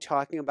the show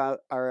talking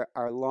about our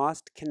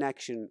lost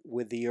connection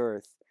with the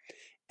earth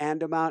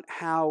and about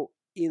how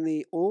in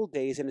the old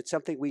days, and it's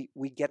something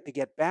we get to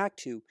get back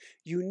to,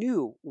 you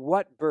knew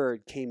what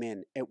bird came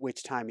in at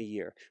which time of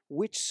year,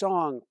 which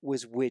song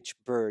was which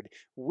bird,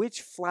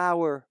 which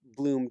flower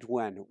bloomed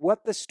when,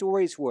 what the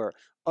stories were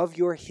of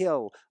your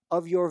hill,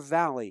 of your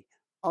valley,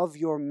 of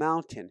your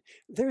mountain.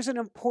 There's an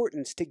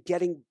importance to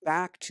getting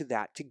back to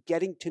that, to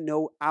getting to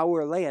know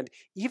our land,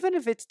 even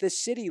if it's the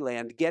city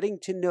land, getting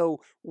to know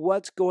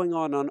what's going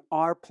on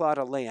our plot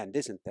of land,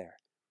 isn't there?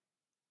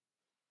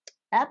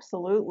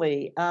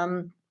 Absolutely.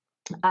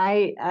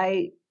 I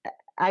I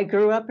I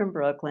grew up in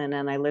Brooklyn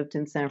and I lived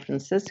in San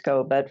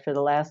Francisco, but for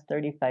the last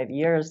 35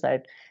 years,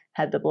 I've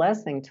had the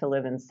blessing to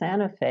live in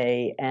Santa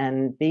Fe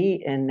and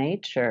be in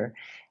nature.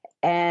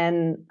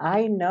 And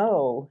I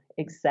know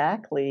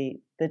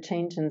exactly the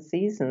change in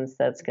seasons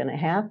that's going to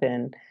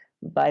happen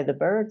by the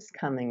birds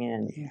coming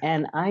in. yeah.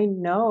 And I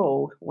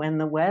know when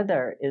the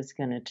weather is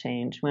going to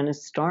change, when a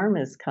storm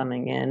is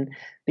coming in,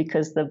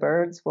 because the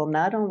birds will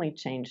not only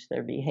change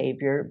their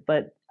behavior,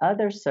 but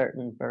other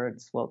certain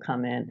birds will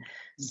come in.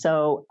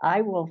 So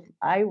I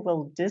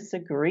will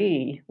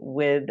disagree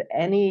with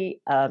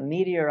any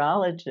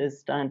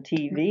meteorologist on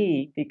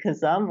TV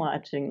because I'm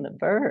watching the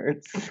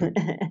birds.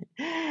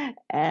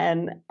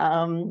 and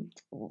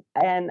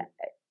and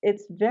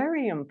it's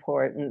very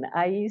important.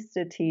 I used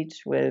to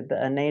teach with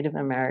a Native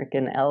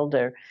American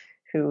elder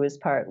who was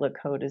part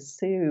Lakota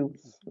Sioux,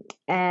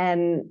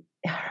 and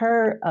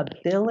her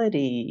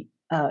ability,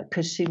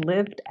 because she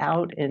lived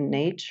out in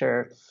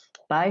nature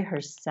by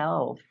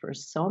herself for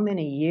so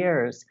many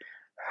years,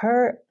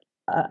 her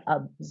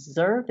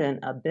observant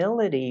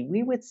ability,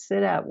 we would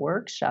sit at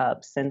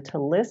workshops and to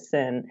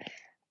listen,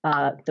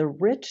 the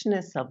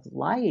richness of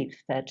life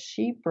that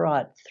she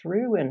brought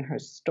through in her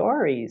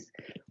stories,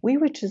 we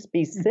would just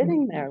be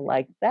sitting there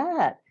like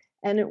that.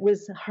 And it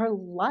was her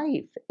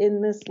life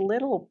in this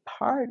little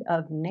part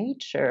of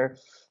nature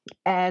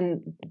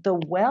and the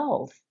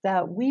wealth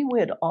that we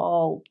would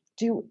all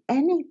do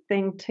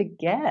anything to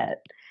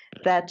get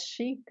that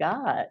she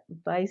got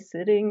by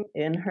sitting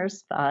in her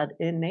spot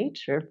in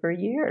nature for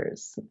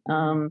years.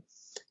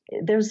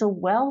 There's a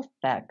wealth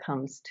that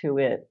comes to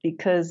it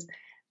because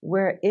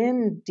we're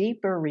in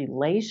deeper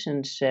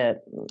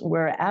relationship.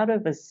 We're out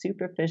of a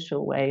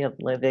superficial way of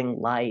living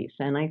life.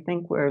 And I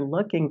think we're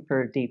looking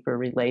for a deeper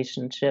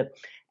relationship.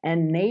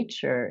 And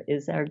nature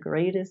is our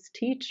greatest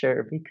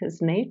teacher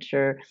because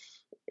nature,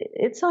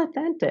 it's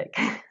authentic.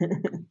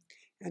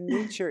 And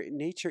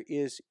nature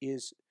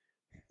is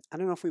I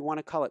don't know if we want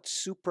to call it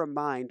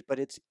supramind, but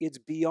it's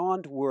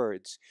beyond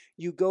words.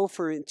 You go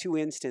to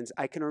instance,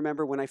 I can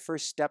remember when I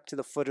first stepped to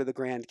the foot of the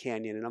Grand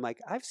Canyon, and I'm like,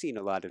 I've seen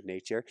a lot of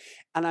nature,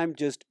 and I'm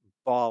just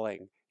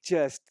bawling,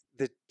 just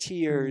the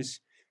tears.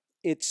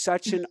 It's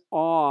such an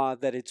awe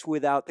that it's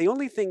without. The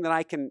only thing that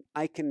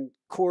I can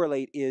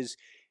correlate is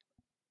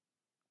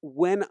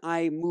when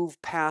I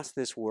move past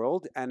this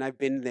world, and I've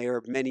been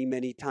there many,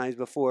 many times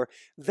before,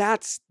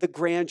 that's the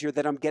grandeur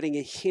that I'm getting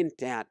a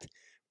hint at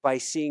by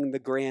seeing the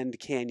Grand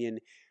Canyon,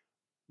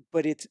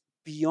 but it's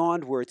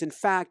beyond words. In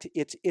fact,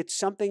 it's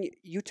something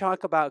you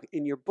talk about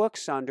in your book,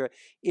 Sandra.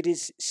 It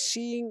is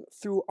seeing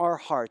through our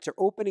hearts or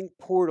opening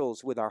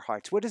portals with our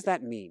hearts. What does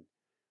that mean?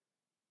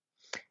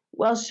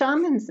 Well,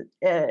 shamans,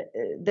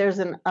 there's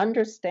an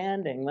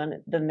understanding.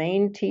 The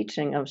main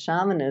teaching of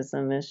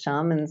shamanism is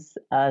shamans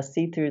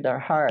see through their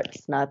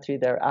hearts, not through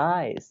their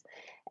eyes.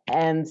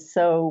 And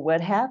so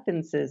what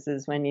happens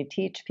is when you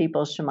teach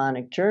people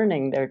shamanic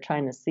journeying, they're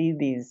trying to see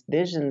these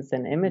visions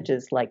and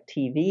images like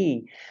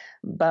TV.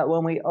 But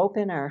when we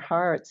open our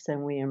hearts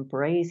and we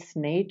embrace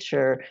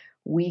nature,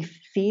 we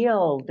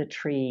feel the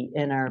tree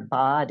in our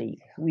body.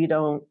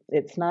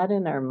 It's not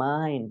in our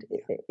mind.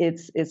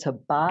 It's a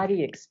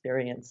body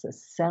experience, a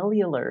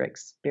cellular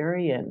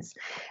experience.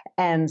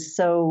 And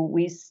so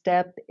we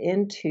step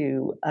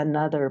into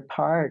another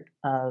part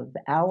of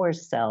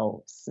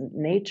ourselves.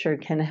 Nature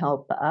can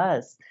help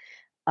us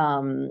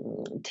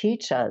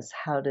teach us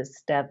how to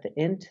step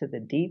into the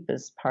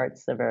deepest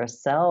parts of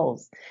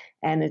ourselves.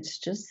 And it's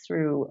just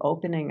through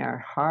opening our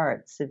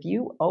hearts. If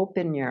you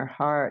open your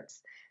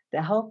hearts,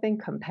 the helping,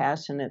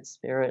 compassionate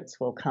spirits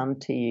will come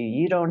to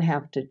you. You don't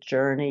have to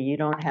journey. You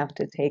don't have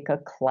to take a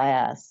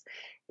class.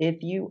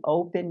 If you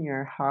open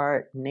your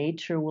heart,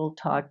 nature will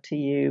talk to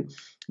you.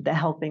 The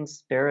helping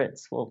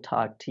spirits will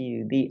talk to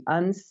you. The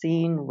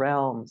unseen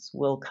realms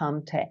will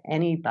come to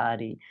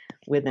anybody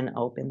with an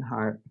open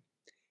heart.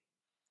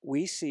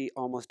 We see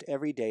almost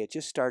every day, it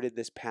just started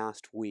this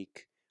past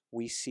week,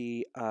 we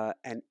see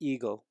an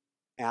eagle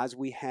as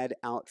we head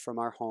out from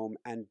our home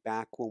and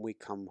back when we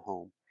come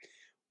home.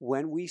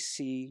 When we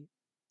see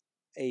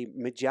a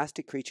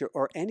majestic creature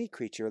or any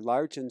creature,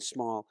 large and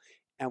small,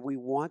 and we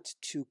want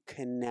to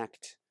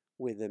connect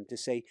with them to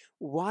say,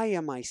 why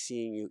am I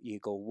seeing you,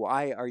 eagle?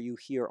 Why are you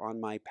here on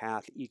my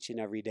path each and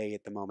every day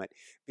at the moment?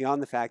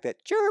 Beyond the fact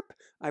that, chirp,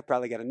 I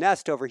probably got a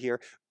nest over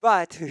here,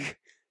 but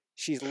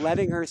she's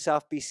letting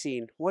herself be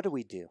seen. What do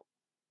we do?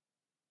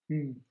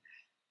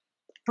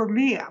 For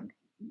me,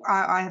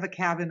 I have a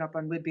cabin up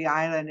on Whidbey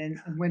Island, and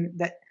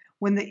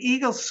when the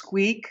eagles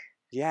squeak,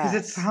 because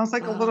it sounds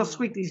like a little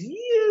squeak, these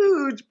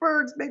huge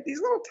birds make these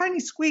little tiny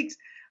squeaks.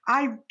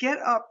 I get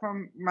up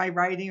from my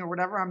writing or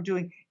whatever I'm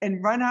doing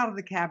and run out of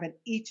the cabin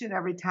each and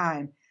every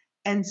time.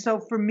 And so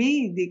for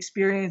me, the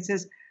experience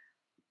is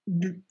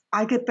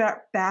I get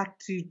back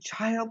to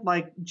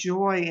childlike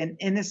joy and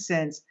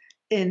innocence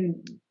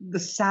in the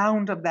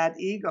sound of that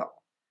eagle.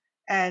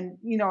 And,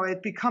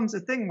 it becomes a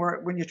thing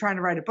where when you're trying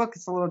to write a book,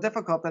 it's a little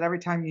difficult that every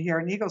time you hear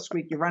an eagle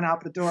squeak, you run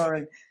out the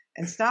door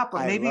and stop.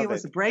 But maybe it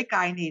was a break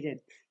I needed.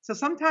 So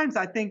sometimes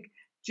I think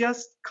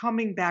just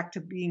coming back to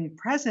being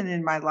present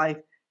in my life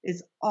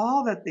is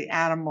all that the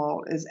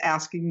animal is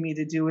asking me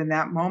to do in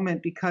that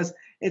moment, because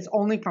it's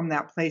only from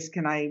that place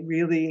can I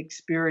really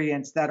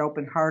experience that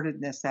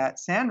open-heartedness that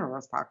Sandra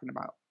was talking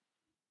about.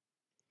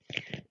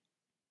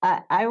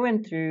 I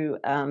went through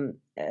an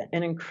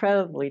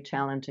incredibly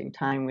challenging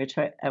time, which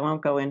I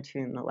won't go into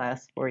in the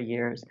last 4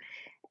 years.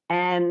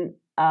 And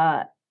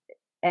at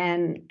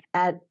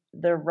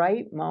the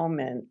right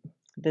moment,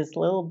 this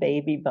little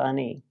baby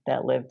bunny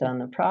that lived on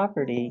the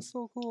property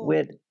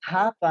would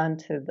hop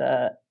onto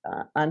the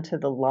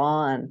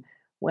lawn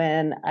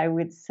when I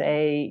would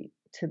say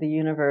to the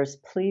universe,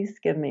 please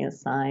give me a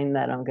sign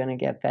that I'm going to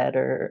get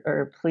better,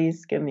 or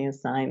please give me a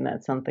sign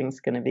that something's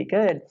going to be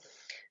good.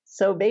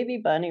 So baby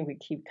bunny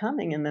would keep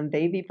coming, and then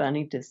baby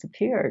bunny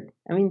disappeared.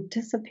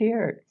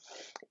 Disappeared.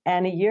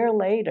 And a year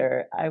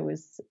later, I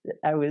was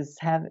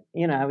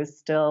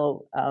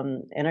still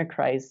in a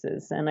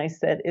crisis, and I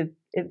said,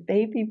 if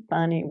baby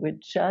bunny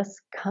would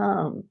just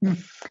come.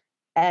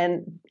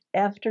 And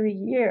after a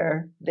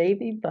year,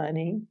 baby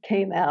bunny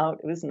came out.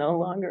 It was no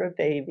longer a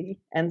baby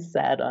and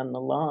sat on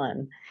the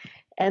lawn.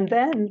 And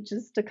then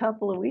just a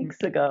couple of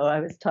weeks ago,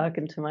 I was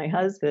talking to my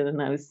husband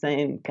and I was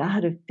saying,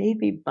 God, if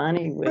baby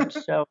bunny would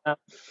show up,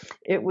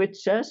 it would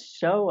just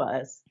show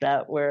us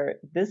that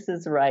this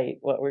is right.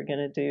 What we're going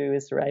to do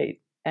is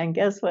right. And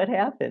guess what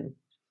happened?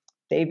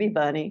 Baby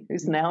bunny,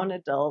 who's now an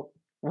adult,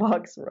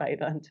 walks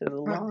right onto the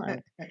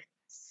lawn.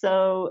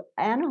 So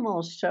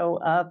animals show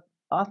up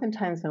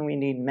oftentimes when we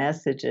need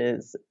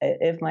messages.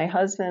 If my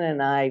husband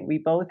and we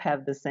both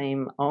have the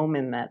same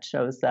omen that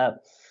shows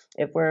up.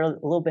 If we're a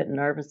little bit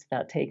nervous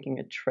about taking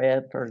a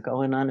trip or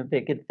going on a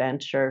big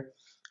adventure,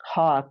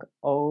 hawk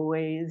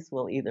always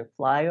will either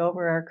fly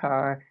over our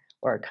car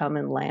or come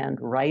and land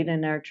right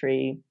in our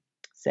tree,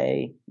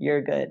 say,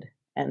 you're good.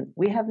 And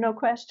we have no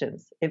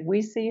questions. If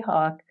we see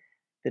hawk,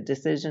 the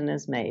decision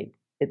is made.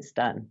 It's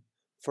done.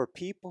 For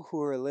people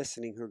who are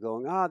listening, who are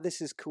going,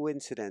 this is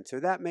coincidence, or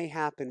that may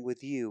happen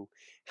with you,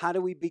 how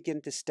do we begin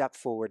to step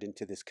forward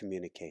into this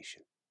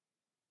communication?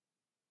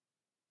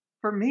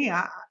 For me,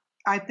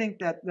 I think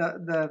that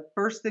the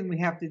first thing we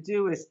have to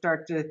do is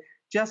start to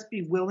just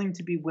be willing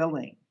to be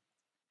willing.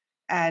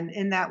 And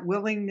in that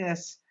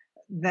willingness,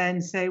 then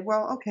say,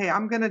 well, okay,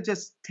 I'm going to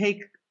just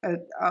take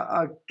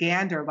a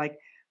gander. Like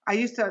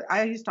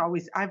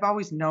I've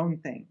always known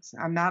things.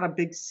 I'm not a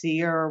big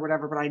seer or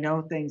whatever, but I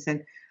know things.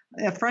 And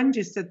a friend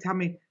used to tell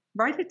me,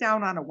 write it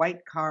down on a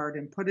white card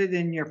and put it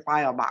in your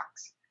file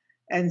box.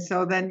 And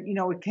so then,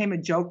 it became a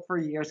joke for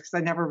years because I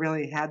never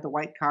really had the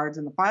white cards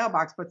in the file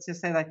box, but to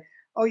say like,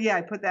 oh yeah,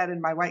 I put that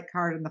in my white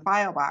card in the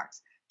file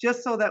box,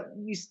 just so that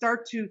you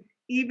start to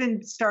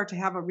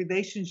have a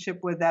relationship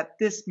with that.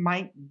 This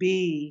might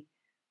be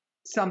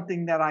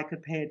something that I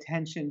could pay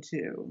attention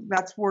to.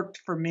 That's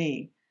worked for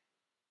me.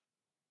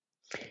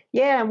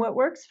 Yeah, and what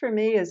works for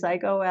me is I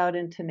go out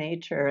into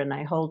nature and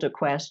I hold a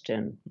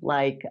question,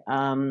 like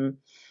I'm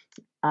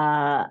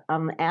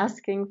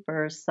asking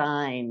for a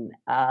sign.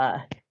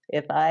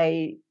 If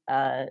I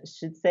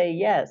should say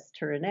yes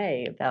to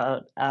Renee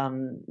about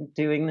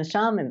doing the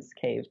shaman's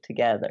cave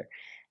together.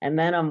 And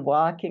then I'm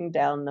walking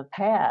down the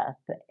path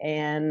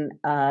and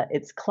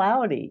it's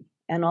cloudy.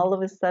 And all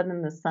of a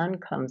sudden the sun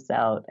comes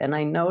out. And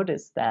I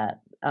notice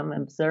that. I'm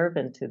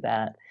observant to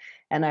that.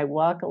 And I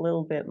walk a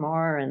little bit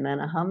more and then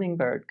a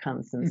hummingbird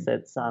comes and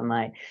sits on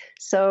my.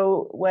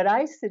 So what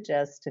I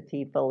suggest to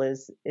people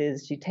is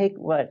you take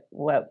what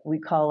we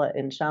call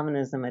in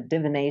shamanism a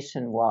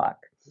divination walk.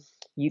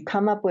 You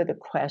come up with a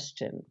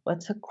question.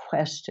 What's a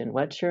question?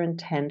 What's your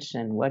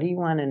intention? What do you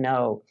want to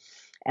know?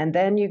 And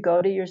then you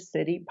go to your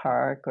city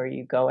park or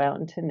you go out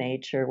into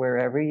nature,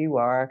 wherever you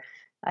are.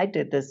 I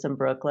did this in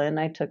Brooklyn.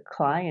 I took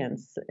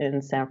clients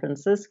in San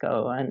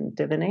Francisco on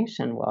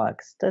divination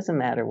walks. Doesn't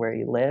matter where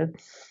you live.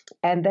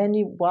 And then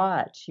you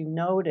watch, you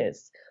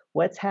notice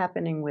what's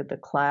happening with the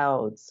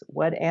clouds,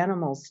 what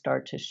animals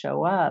start to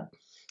show up.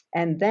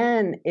 And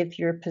then if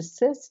you're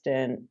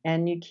persistent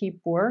and you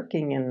keep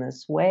working in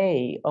this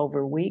way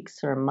over weeks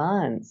or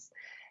months,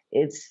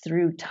 it's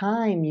through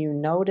time you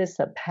notice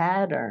a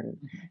pattern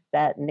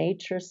that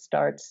nature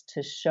starts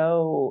to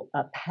show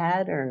a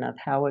pattern of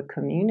how it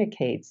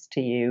communicates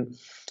to you.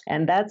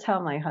 And that's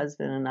how my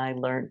husband and I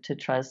learned to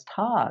trust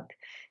Hawk,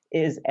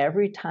 is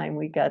every time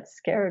we got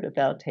scared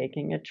about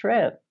taking a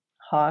trip,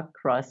 Hawk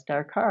crossed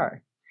our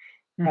car.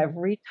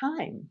 Every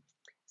time.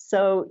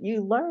 So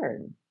you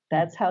learn.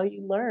 That's how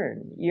you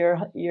learn.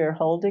 You're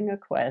holding a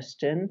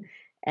question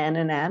and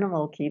an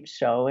animal keeps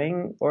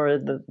showing, or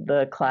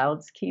the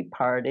clouds keep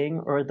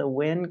parting, or the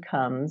wind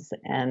comes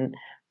and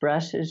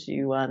brushes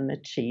you on the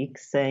cheek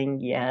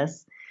saying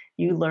yes.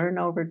 You learn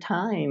over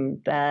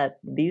time that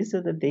these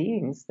are the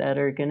beings that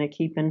are going to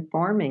keep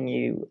informing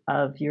you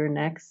of your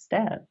next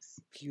steps.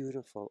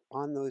 Beautiful.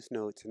 On those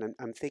notes, and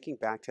I'm thinking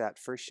back to that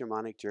first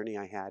shamanic journey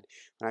I had,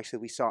 when actually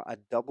we saw a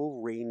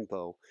double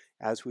rainbow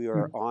as we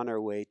were on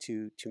our way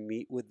to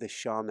meet with the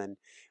shaman.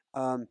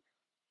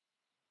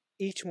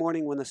 Each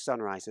morning when the sun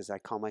rises, I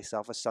call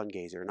myself a sun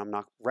gazer, and I'm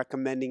not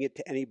recommending it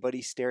to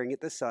anybody staring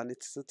at the sun.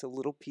 It's a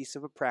little piece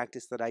of a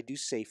practice that I do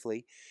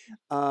safely.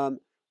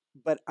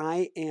 But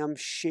I am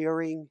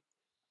sharing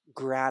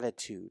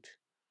gratitude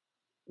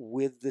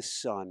with the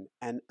sun,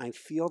 and I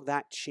feel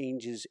that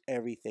changes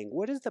everything.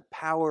 What is the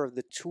power of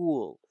the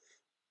tool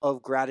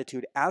of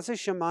gratitude as a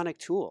shamanic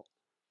tool?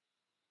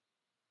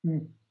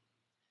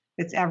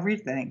 It's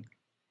everything.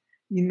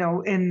 You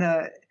know, in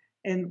the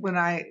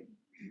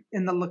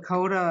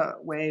Lakota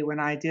way,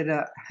 when I did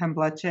a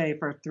hembleche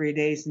for 3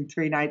 days and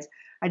 3 nights,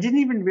 I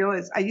didn't even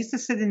realize. I used to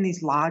sit in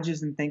these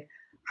lodges and think,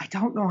 I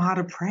don't know how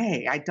to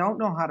pray. I don't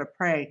know how to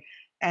pray.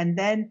 And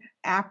then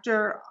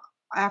after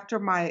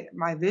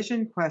my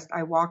vision quest,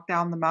 I walked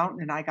down the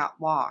mountain and I got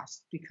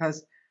lost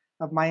because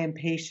of my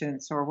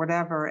impatience or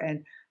whatever.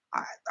 And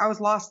I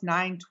was lost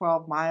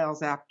 12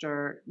 miles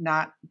after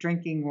not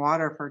drinking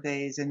water for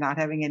days and not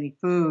having any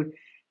food.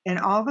 And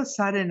all of a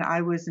sudden,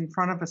 I was in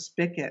front of a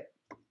spigot.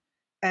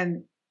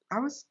 And I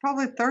was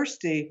probably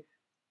thirsty,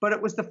 but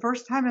it was the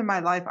first time in my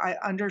life I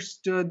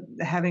understood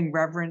having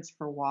reverence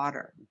for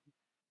water.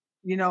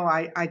 You know,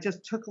 I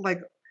just took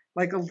like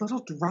a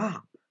little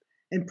drop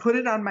and put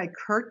it on my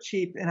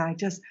kerchief and I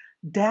just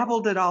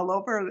dabbled it all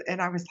over.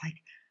 And I was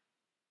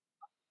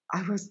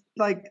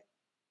like,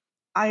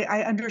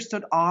 I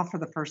understood awe for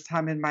the first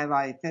time in my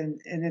life.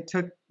 And it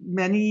took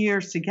many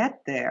years to get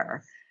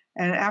there.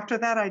 And after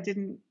that, I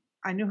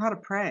knew how to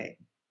pray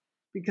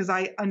because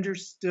I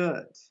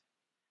understood.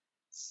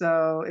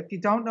 So if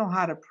you don't know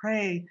how to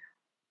pray,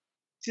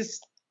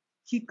 just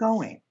keep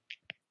going.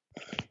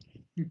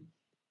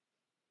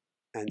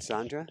 And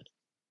Sandra?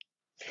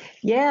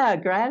 Yeah,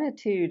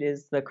 gratitude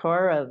is the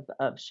core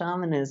of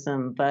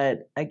shamanism.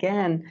 But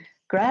again,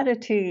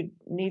 gratitude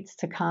needs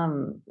to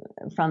come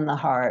from the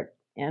heart.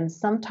 And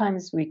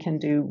sometimes we can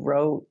do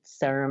rote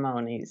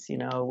ceremonies. You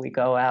know, we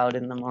go out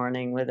in the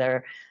morning with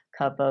our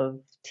cup of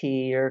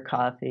tea or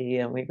coffee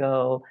and we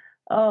go,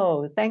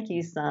 oh, thank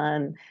you,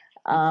 sun.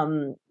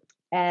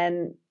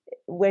 And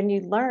when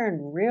you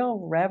learn real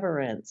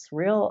reverence,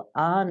 real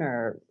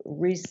honor,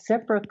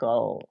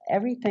 reciprocal,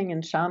 everything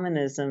in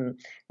shamanism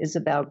is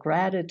about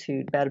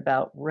gratitude, but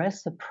about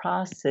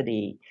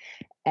reciprocity.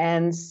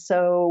 And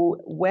so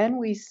when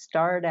we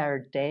start our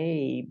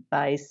day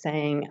by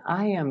saying,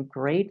 I am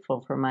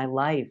grateful for my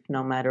life,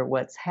 no matter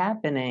what's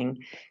happening,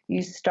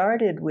 you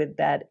started with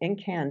that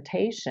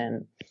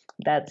incantation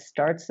that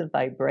starts a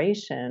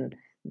vibration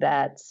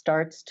that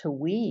starts to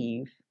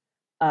weave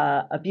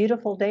a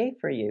beautiful day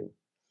for you.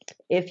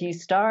 If you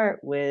start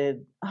with,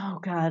 oh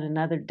God,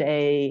 another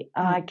day,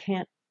 I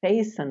can't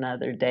face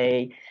another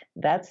day,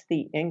 that's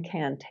the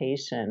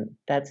incantation.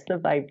 That's the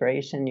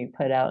vibration you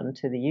put out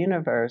into the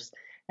universe.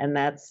 And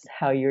that's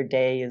how your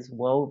day is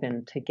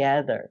woven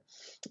together.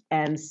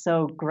 And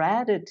so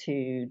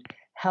gratitude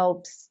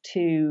helps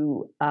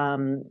to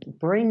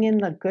bring in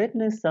the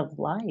goodness of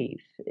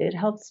life. It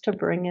helps to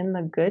bring in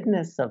the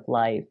goodness of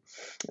life.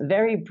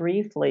 Very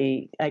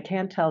briefly, I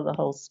can't tell the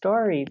whole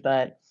story,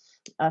 but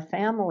a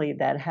family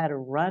that had to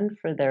run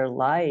for their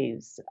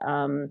lives,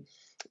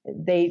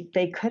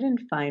 they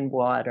couldn't find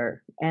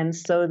water. And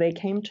so they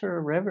came to a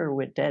river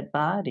with dead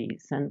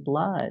bodies and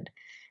blood.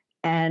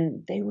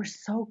 And they were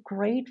so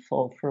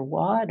grateful for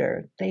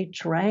water. They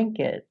drank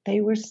it. They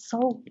were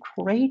so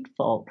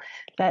grateful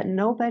that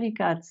nobody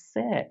got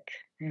sick.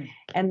 Mm.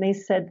 And they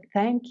said,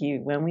 thank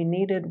you. When we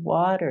needed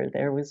water,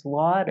 there was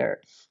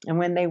water. And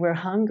when they were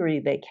hungry,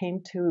 they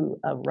came to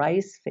a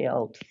rice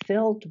field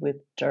filled with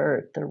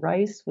dirt. The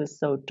rice was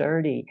so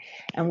dirty.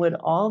 And what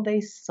all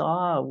they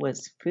saw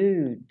was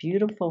food,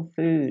 beautiful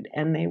food.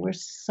 And they were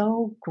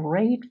so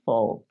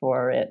grateful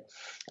for it.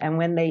 And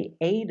when they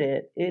ate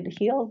it, it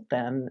healed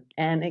them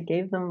and it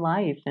gave them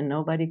life and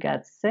nobody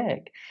got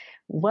sick.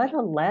 What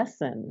a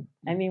lesson.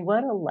 I mean,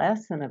 what a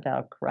lesson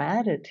about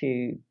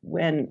gratitude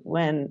when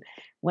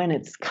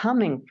it's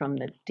coming from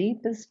the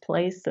deepest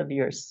place of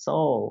your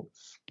soul.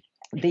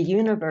 The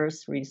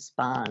universe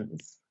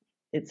responds.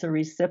 It's a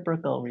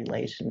reciprocal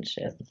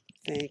relationship.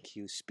 Thank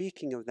you.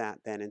 Speaking of that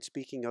then, and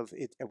speaking of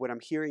it, what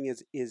I'm hearing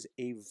is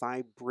a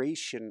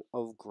vibration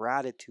of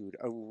gratitude,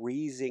 a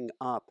raising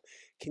up.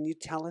 Can you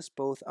tell us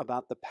both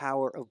about the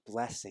power of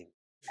blessing?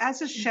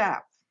 As a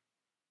chef,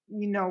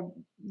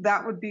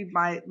 that would be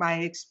my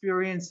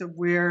experience of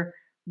where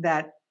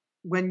that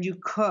when you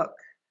cook,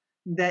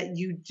 that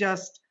you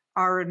just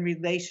are in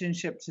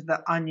relationship to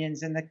the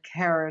onions and the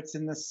carrots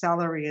and the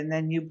celery, and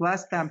then you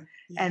bless them.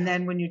 Yeah. And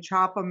then when you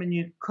chop them and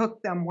you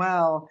cook them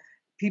well,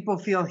 people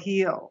feel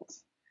healed.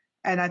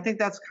 And I think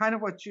that's kind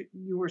of what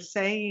you were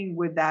saying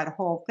with that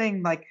whole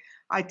thing. Like,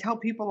 I tell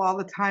people all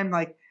the time,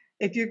 like,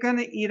 if you're going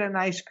to eat an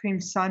ice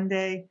cream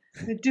sundae,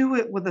 do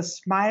it with a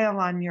smile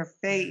on your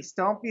face.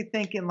 Don't be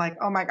thinking like,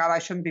 oh my God, I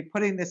shouldn't be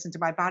putting this into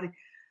my body.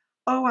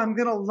 Oh, I'm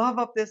going to love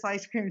up this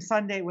ice cream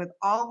sundae with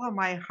all of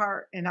my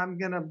heart. And I'm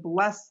going to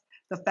bless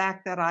the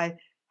fact that I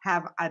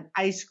have an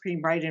ice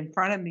cream right in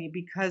front of me,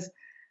 because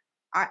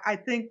I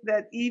think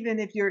that even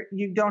if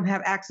you don't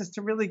have access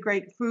to really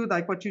great food,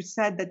 like what you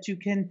said, that you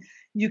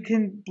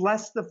can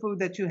bless the food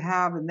that you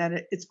have, and then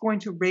it's going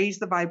to raise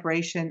the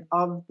vibration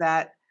of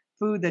that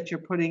food that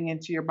you're putting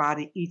into your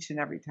body each and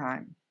every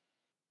time.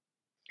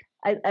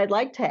 I'd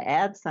like to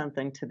add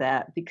something to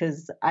that,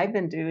 because I've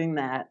been doing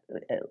that,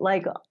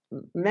 like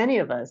many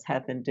of us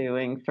have been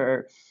doing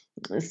for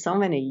so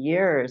many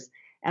years.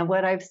 And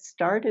what I've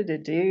started to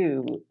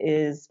do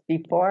is,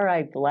 before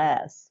I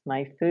bless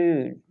my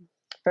food,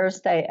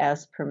 first I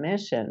ask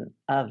permission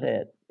of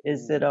it.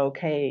 Is it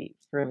okay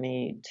for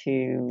me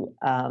to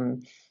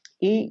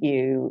eat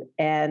you?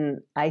 And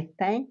I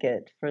thank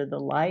it for the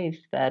life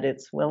that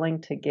it's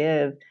willing to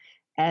give.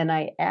 And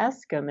I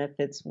ask them if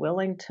it's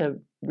willing to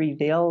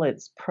reveal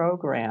its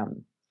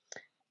program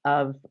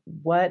of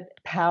what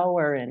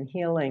power and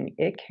healing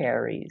it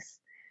carries,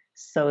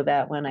 so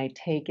that when I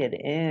take it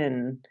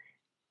in,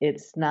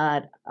 it's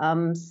not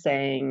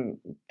saying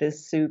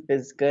this soup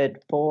is good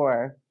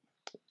for.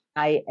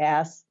 I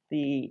ask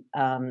the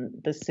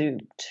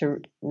soup to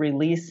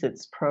release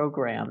its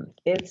program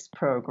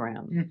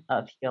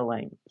of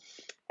healing.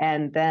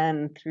 And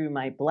then through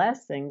my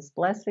blessings,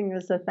 blessing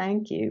is a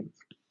thank you.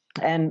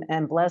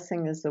 And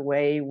blessing is a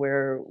way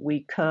where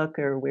we cook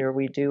or where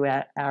we do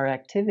our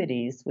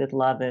activities with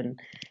love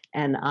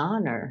and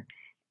honor.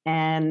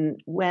 And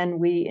when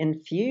we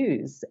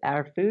infuse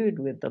our food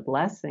with the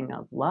blessing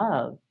of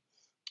love,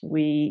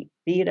 we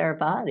feed our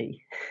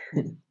body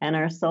and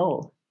our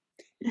soul.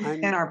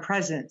 And our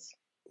presence.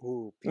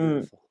 Ooh,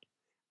 beautiful.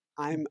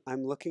 I'm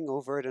looking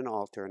over at an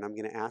altar, and I'm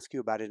going to ask you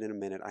about it in a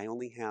minute. I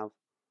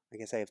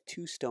guess I have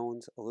 2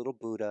 stones, a little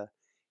Buddha,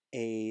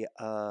 a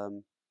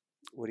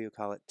what do you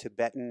call it?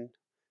 Tibetan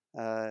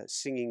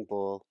singing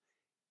bowl,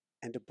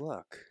 and a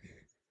book.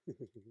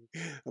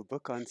 A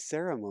book on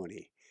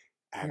ceremony.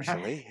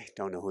 Actually, I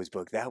don't know whose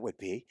book that would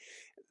be.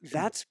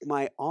 That's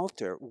my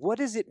altar. What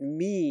does it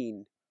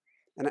mean?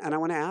 And I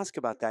want to ask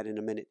about that in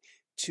a minute,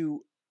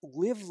 to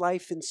live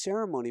life in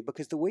ceremony,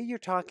 because the way you're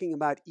talking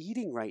about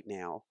eating right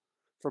now,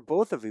 for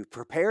both of you,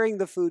 preparing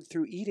the food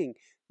through eating,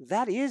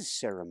 that is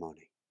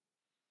ceremony.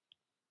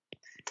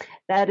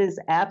 That is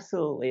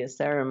absolutely a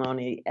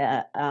ceremony.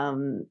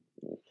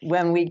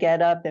 When we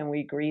get up and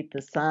we greet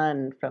the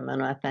sun from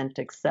an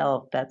authentic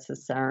self, that's a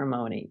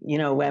ceremony.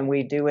 When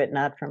we do it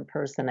not from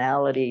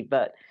personality,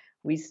 but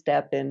we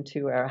step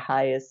into our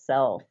highest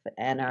self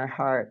and our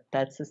heart,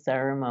 that's a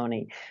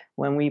ceremony.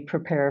 When we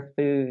prepare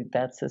food,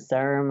 that's a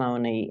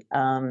ceremony.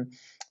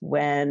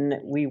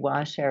 When we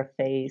wash our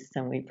face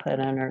and we put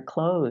on our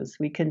clothes,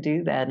 we can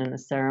do that in a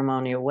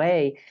ceremonial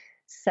way.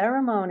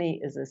 Ceremony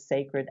is a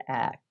sacred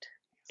act.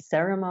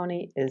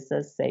 Ceremony is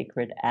a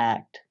sacred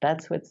act.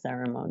 That's what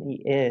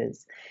ceremony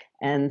is.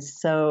 And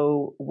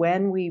so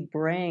when we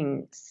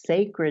bring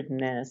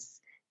sacredness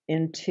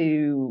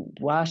into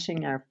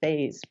washing our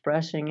face,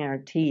 brushing our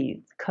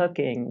teeth,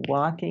 cooking,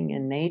 walking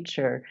in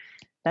nature,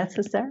 that's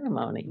a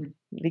ceremony,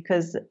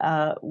 because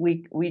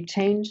we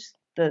change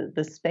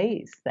the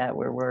space that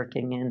we're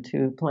working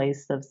into a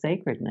place of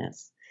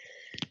sacredness.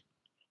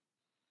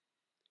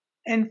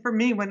 And for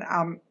me, when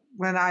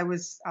I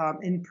was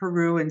in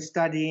Peru and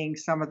studying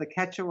some of the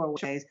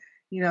Quechua ways,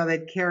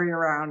 they'd carry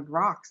around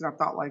rocks. And I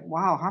thought, like,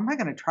 wow, how am I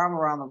going to travel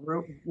around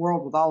the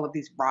world with all of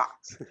these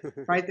rocks?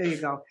 Right, there you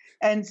go.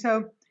 And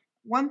so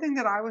one thing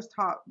that I was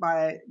taught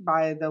by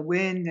the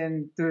wind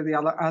and through the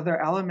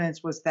other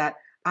elements was that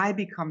I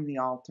become the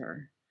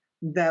altar.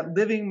 that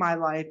living my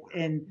life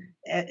in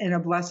a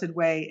blessed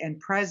way and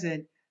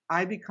present,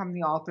 I become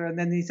the altar. And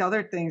then these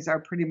other things are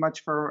pretty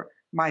much for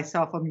my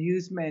self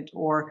amusement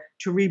or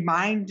to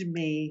remind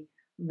me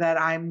that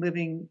I'm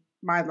living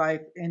my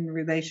life in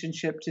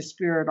relationship to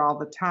spirit all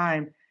the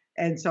time.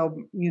 And so,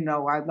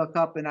 I look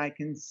up and I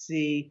can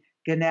see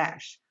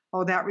Ganesh.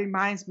 Oh, that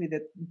reminds me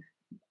that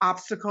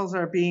obstacles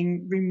are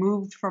being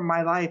removed from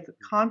my life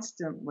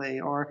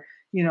constantly, or,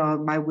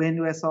 my wind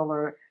whistle,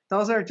 or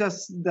those are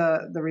just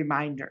the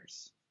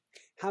reminders.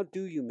 How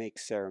do you make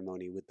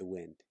ceremony with the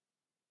wind?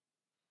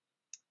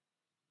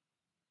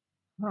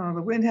 Oh,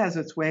 the wind has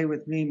its way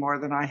with me more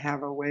than I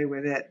have a way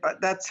with it,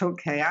 but that's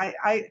okay.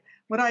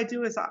 What I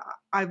do is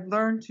I've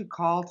learned to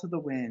call to the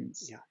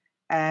winds, Yeah.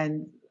 And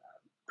You're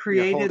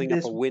created holding up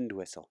this. a wind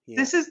whistle. Yeah.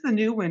 This is the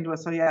new wind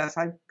whistle. Yes,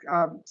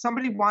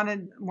 somebody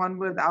wanted one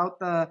without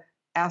the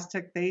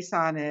Aztec face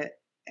on it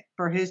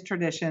for his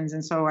traditions,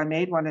 and so I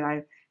made one, and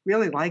I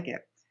really like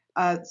it.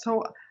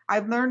 So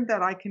I've learned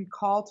that I can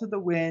call to the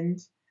wind,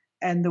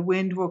 and the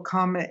wind will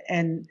come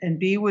and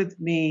be with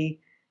me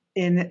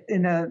in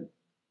a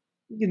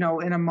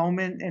in a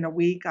moment, in a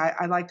week.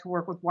 I like to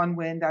work with one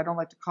wind. I don't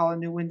like to call a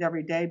new wind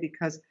every day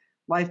because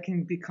life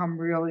can become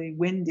really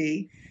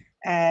windy,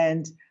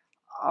 and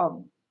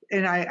um,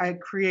 I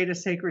create a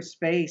sacred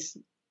space,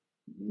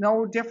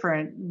 no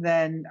different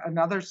than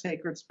another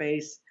sacred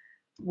space.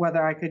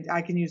 Whether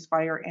I can use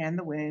fire and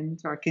the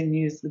wind, or I can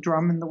use the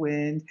drum and the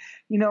wind.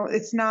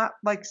 It's not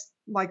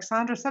like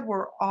Sandra said,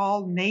 we're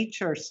all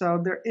nature,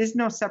 so there is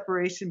no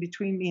separation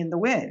between me and the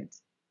wind.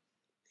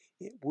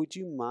 Would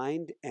you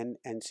mind, and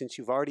since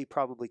you've already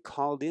probably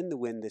called in the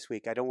wind this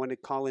week, I don't want to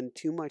call in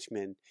too much,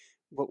 Min,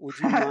 but would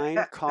you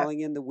mind calling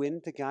in the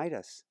wind to guide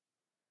us?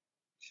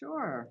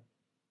 Sure.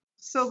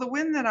 So the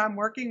wind that I'm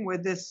working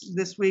with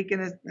this week,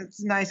 and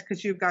it's nice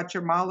because you've got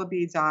your mala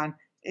beads on,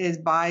 is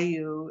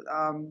Bayu,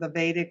 the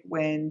Vedic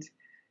wind.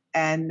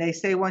 And they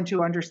say once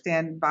you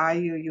understand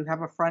Bayu, you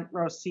have a front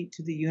row seat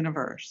to the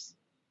universe.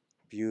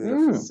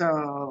 Beautiful.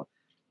 So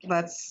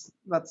let's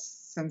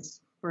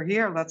since we're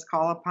here, let's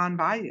call upon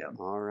Bayu.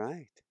 All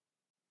right.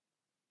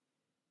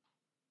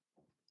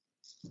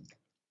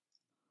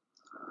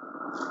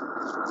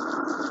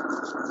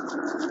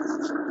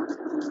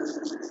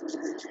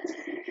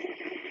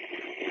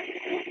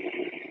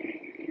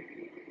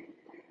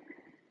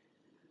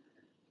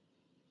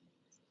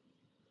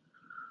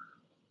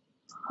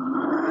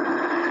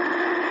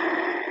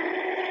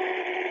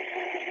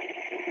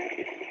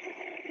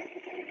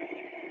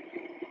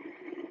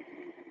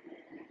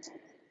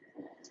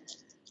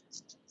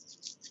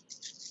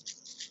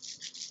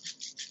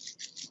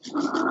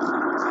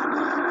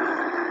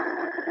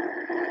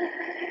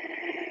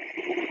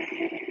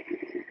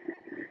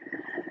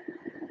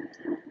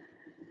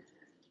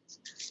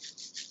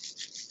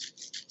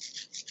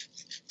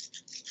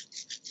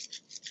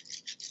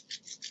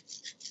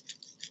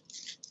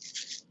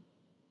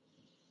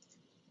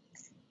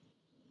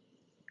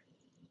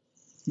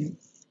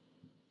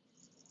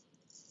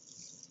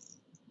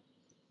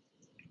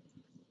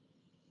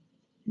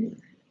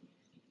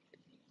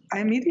 I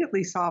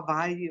immediately saw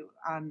Vayu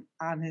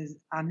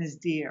on his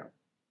deer,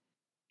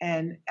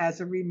 and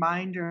as a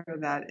reminder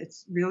that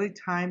it's really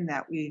time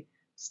that we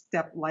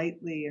step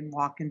lightly and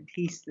walk in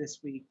peace this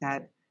week.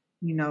 That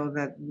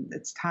that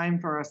it's time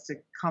for us to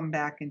come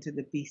back into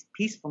the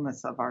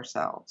peacefulness of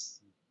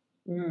ourselves.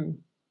 Beautiful.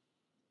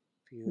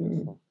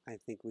 I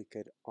think we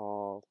could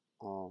all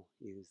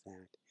use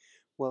that.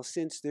 Well,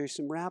 since there's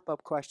some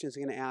wrap-up questions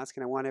I'm going to ask,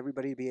 and I want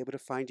everybody to be able to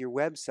find your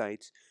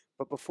websites,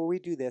 but before we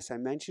do this, I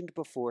mentioned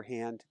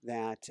beforehand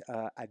that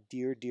a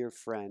dear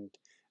friend,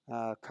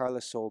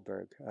 Carla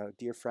Solberg, a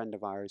dear friend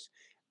of ours,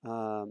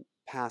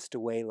 passed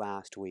away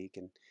last week,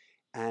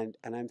 and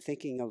I'm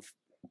thinking of,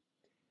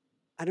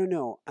 I don't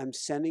know, I'm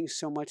sending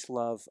so much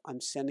love.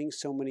 I'm sending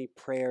so many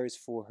prayers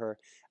for her.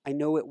 I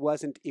know it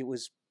was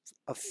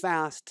a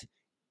fast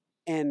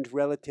end,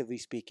 relatively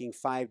speaking,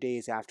 5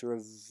 days after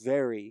a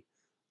very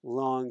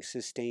long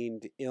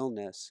sustained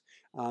illness.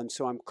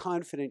 So I'm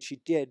confident she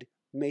did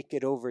make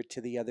it over to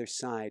the other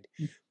side.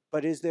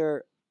 But is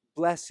there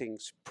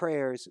blessings,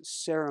 prayers,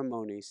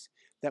 ceremonies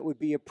that would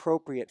be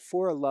appropriate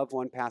for a loved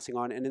one passing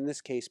on, and in this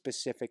case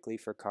specifically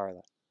for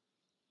Carla?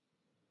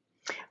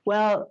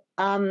 Well,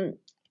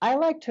 I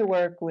like to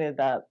work with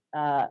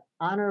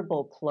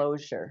honorable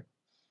closure.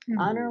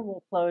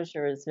 Honorable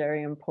closure is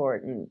very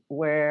important,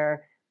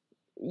 where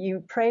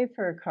you pray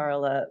for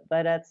Carla,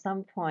 but at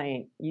some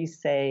point you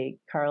say,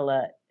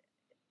 Carla,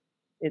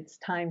 it's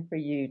time for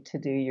you to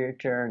do your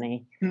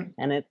journey,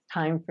 and it's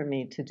time for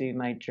me to do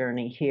my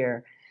journey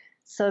here.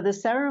 So the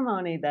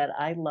ceremony that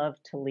I love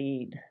to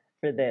lead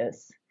for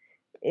this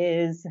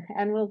is,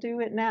 and we'll do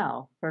it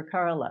now for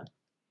Carla.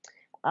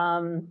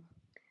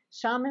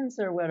 Shamans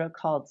are what are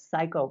called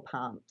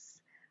psychopomps.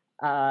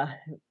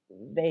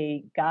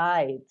 They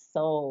guide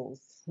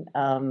souls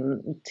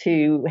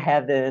to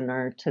heaven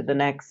or to the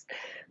next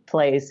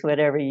place,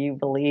 whatever you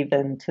believe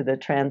in, to the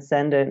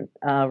transcendent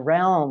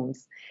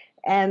realms.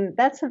 And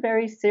that's a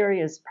very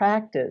serious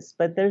practice,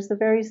 but there's a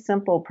very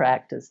simple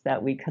practice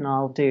that we can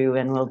all do,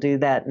 and we'll do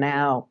that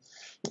now.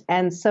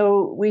 And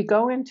so we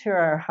go into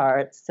our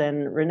hearts,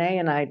 and Renee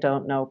and I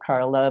don't know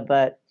Carla,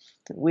 but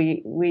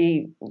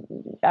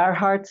our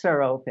hearts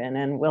are open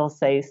and we'll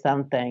say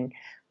something.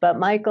 But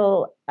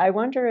Michael, I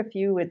wonder if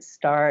you would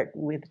start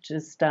with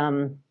just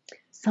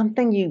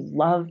something you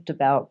loved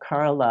about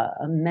Carla,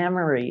 a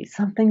memory,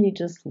 something you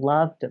just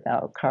loved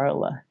about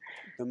Carla.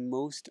 The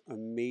most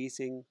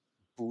amazing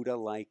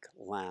Buddha-like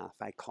laugh.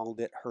 I called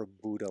it her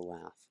Buddha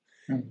laugh.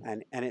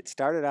 And it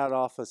started out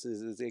off as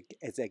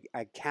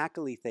a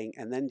cackly thing,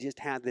 and then just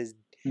had this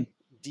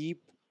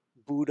deep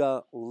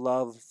Buddha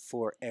love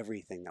for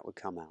everything that would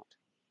come out.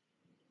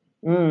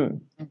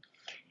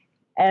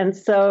 And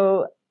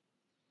so,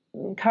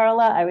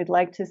 Carla, I would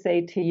like to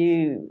say to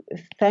you,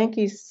 thank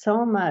you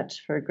so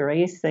much for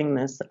gracing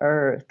this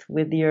earth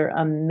with your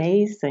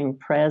amazing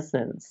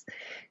presence.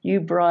 You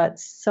brought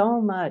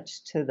so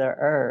much to the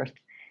earth,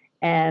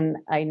 and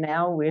I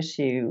now wish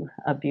you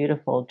a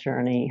beautiful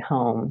journey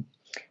home.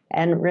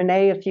 And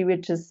Renee, if you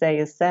would just say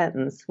a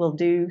sentence, we'll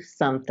do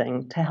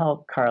something to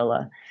help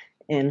Carla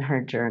in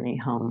her journey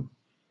home.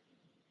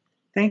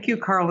 Thank you,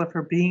 Carla,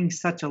 for being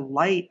such a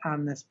light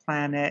on this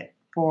planet,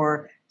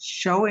 for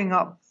showing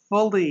up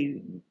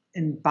fully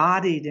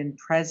embodied and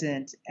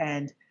present,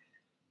 and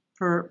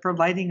for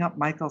lighting up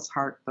Michael's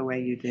heart the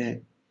way you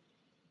did.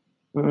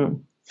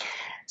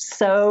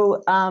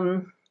 So,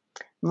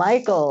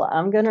 Michael,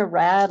 I'm going to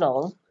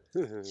rattle,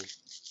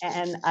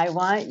 and I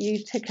want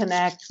you to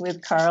connect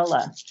with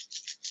Carla.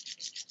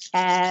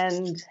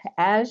 And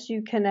as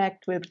you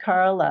connect with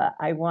Carla,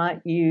 I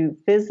want you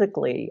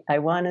physically, I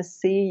want to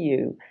see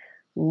you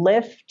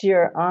lift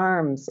your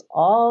arms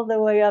all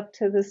the way up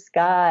to the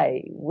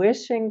sky,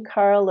 wishing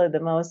Carla the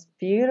most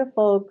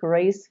beautiful,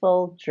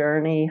 graceful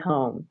journey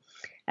home.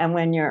 And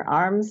when your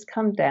arms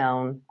come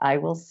down, I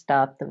will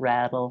stop the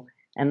rattle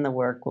and the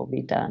work will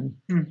be done.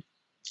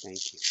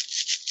 Thank you.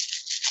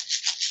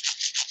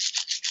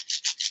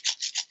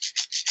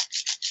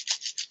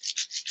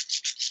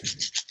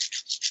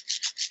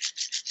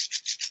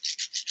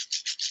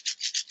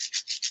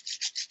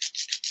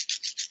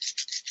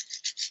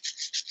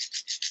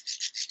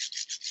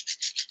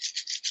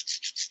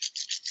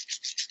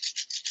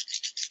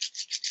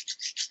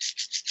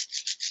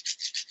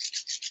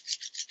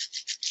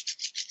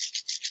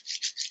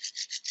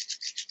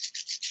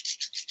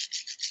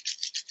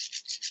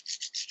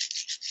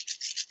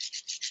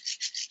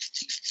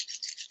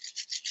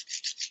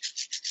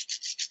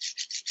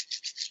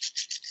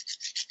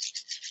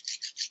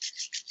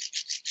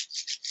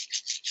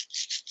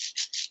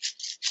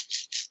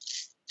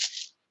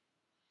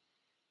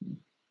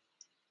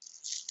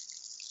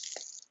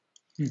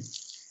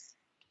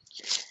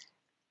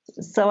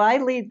 So I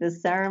lead the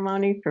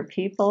ceremony for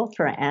people,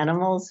 for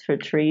animals, for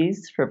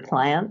trees, for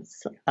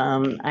plants.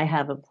 I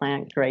have a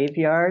plant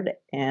graveyard,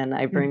 and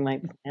I bring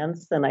my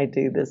plants and I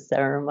do the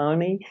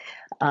ceremony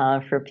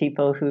for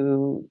people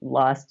who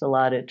lost a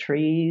lot of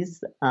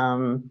trees.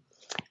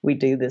 We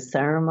do the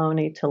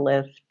ceremony to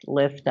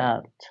lift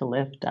up, to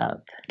lift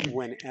up.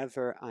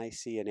 Whenever I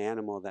see an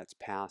animal that's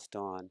passed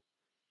on,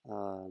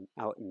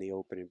 out in the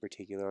open in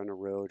particular, on a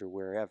road or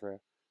wherever,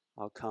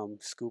 I'll come,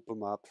 scoop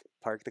them up,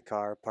 park the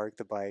car, park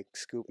the bike,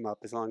 scoop them up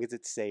as long as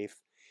it's safe,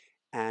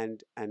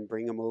 and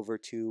bring them over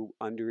to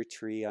under a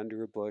tree,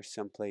 under a bush,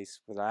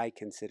 someplace what I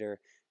consider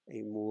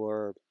a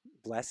more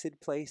blessed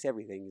place.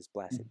 Everything is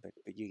blessed, but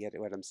you get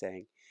what I'm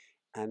saying.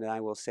 And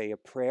I will say a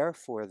prayer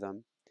for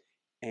them,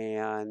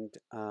 and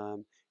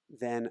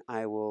then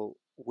I will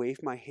wave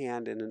my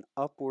hand in an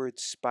upward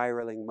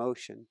spiraling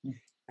motion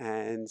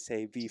and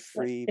say, be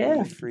free,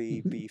 be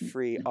free, be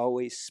free,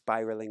 always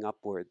spiraling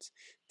upwards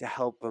to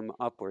help them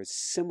upwards.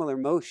 Similar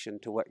motion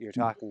to what you're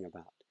talking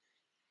about.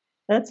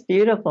 That's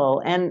beautiful.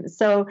 And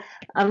so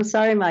I'm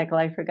sorry, Michael,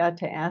 I forgot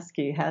to ask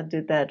you, how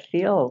did that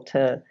feel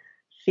to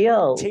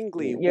feel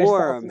tingly,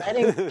 warm,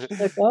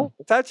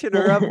 touching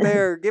her up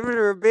there, giving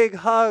her a big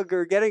hug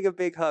or getting a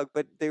big hug,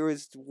 but there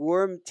was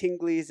warm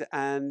tinglies,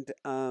 and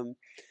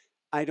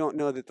I don't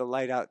know that the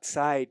light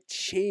outside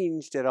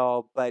changed at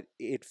all, but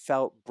it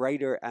felt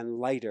brighter and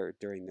lighter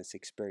during this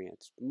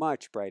experience,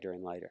 much brighter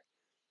and lighter.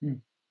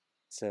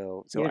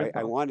 So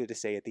I wanted to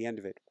say at the end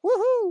of it,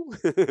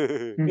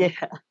 woohoo!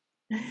 Yeah.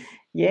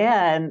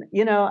 And,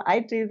 I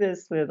do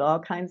this with all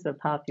kinds of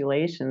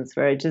populations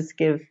where I just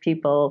give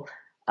people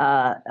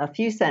a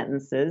few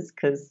sentences,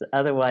 because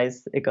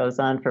otherwise it goes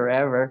on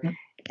forever.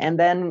 And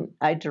then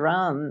I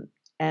drum,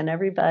 and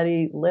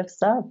everybody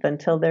lifts up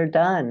until they're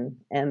done.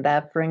 And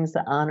that brings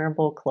the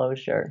honorable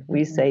closure.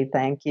 We say,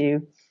 thank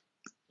you.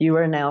 You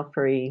are now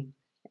free,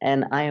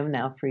 and I am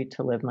now free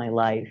to live my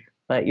life.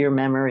 But your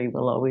memory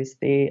will always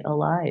be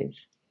alive.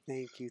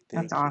 Thank you.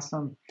 That's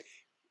awesome.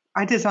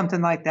 I did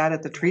something like that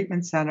at the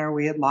treatment center.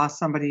 We had lost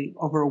somebody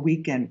over a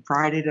weekend,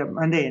 Friday to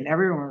Monday, and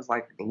everyone was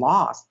like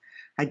lost.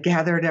 I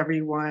gathered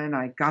everyone.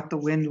 I got the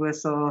wind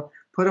whistle,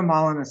 put them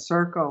all in a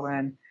circle,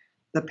 and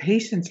the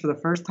patients for the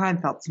first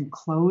time felt some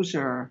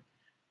closure.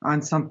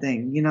 on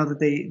something,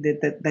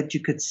 that you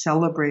could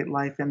celebrate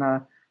life in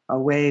a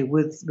way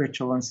with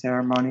ritual and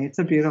ceremony. It's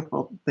a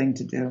beautiful thing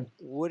to do.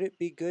 Would it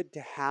be good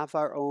to have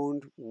our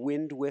own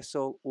wind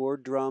whistle or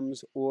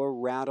drums or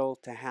rattle,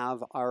 to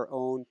have our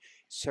own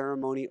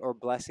ceremony or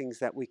blessings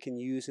that we can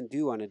use and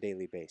do on a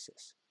daily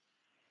basis?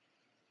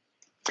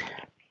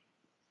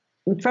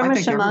 From I a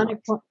think everyone.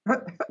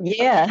 shamanic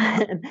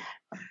yeah,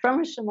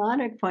 from a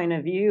shamanic point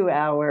of view,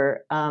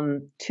 our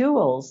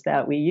tools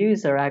that we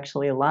use are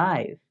actually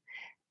alive,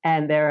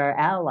 and they're our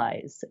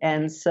allies.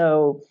 And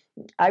so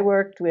I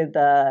worked with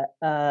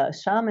a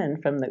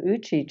shaman from the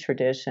Uchi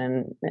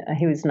tradition.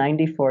 He was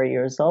 94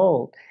 years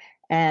old.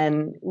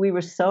 And we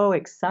were so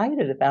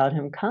excited about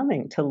him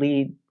coming to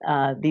lead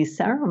these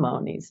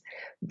ceremonies.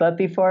 But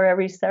before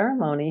every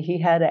ceremony, he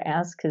had to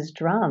ask his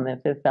drum if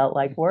it felt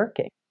like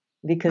working,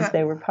 because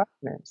they were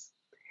partners.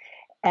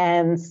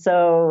 And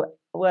so,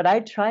 what I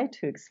try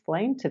to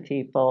explain to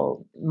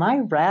people, my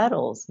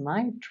rattles,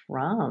 my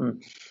drum,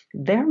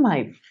 they're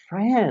my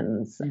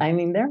friends. I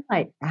mean, they're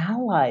my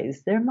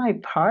allies. They're my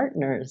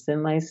partners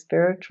in my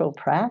spiritual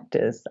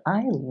practice.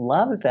 I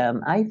love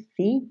them. I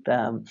feed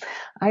them.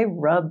 I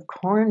rub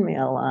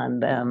cornmeal on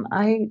them.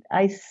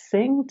 I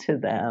sing to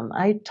them.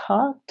 I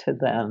talk to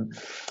them.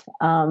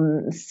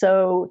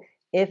 So,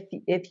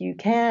 if you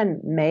can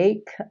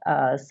make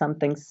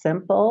something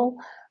simple,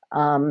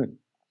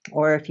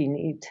 or if you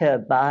need to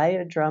buy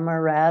a drum or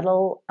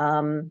rattle,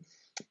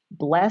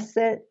 bless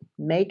it,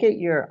 make it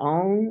your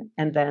own,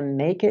 and then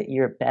make it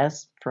your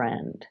best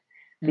friend,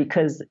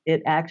 because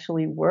it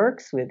actually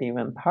works with you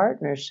in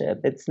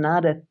partnership. It's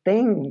not a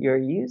thing you're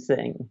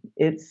using.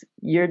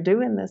 You're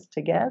doing this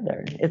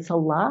together. It's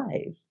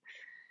alive.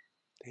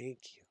 Thank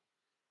you.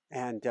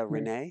 And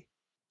Renee?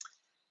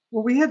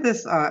 Well, we had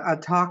this a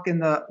talk in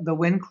the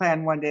Wind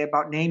Clan one day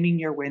about naming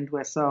your wind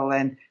whistle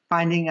and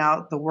finding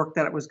out the work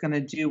that it was going to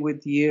do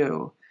with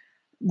you.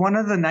 One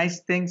of the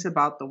nice things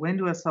about the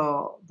wind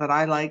whistle that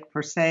I like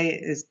per se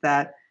is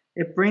that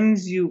it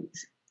brings you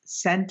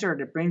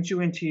centered. It brings you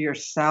into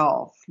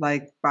yourself,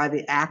 like by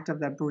the act of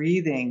the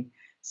breathing.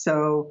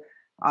 So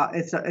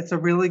it's a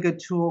really good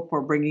tool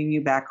for bringing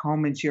you back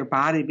home into your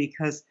body,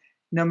 because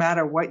no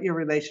matter what your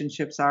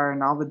relationships are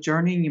and all the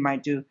journeying you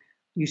might do,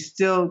 you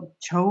still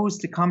chose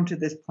to come to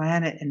this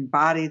planet and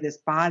embody this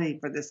body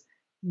for this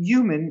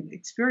human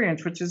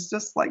experience, which is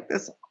just like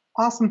this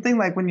awesome thing.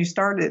 Like when you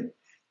started,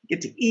 you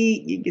get to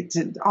eat, you get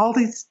to all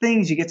these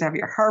things, you get to have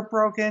your heart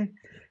broken,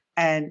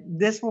 and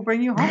this will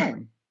bring you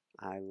home.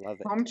 I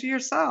love it. Home to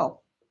yourself.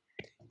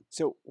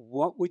 So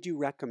what would you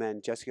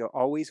recommend? Jessica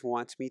always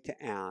wants me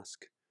to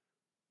ask,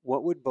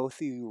 what would both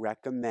of you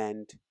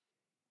recommend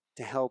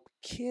to help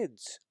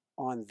kids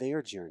on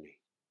their journey?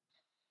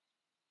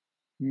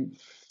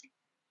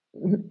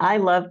 I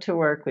love to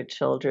work with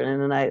children,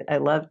 and I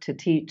love to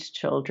teach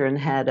children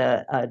how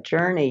to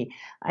journey.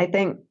 I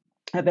think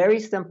a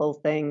very simple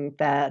thing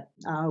that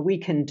we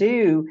can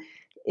do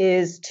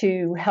is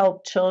to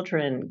help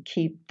children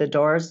keep the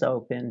doors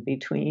open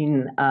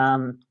between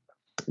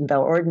the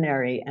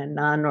ordinary and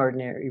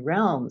non-ordinary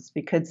realms,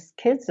 because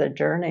kids are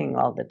journeying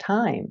all the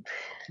time.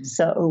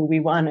 So we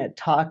want to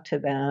talk to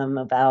them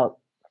about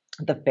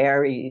the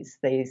fairies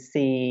they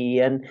see,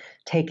 and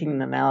taking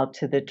them out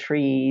to the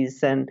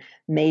trees, and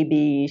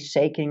maybe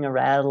shaking a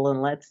rattle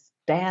and let's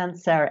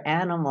dance our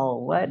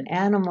animal. What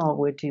animal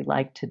would you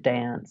like to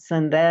dance?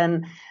 And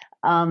then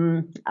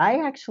I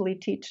actually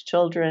teach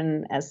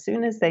children, as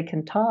soon as they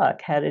can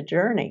talk, how to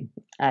journey.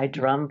 I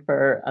drum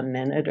for a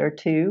minute or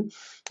two,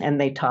 and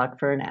they talk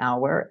for an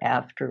hour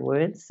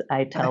afterwards.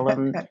 I tell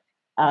them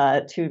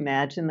to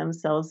imagine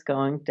themselves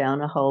going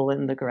down a hole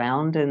in the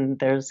ground, and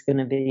there's going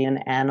to be an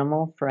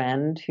animal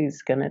friend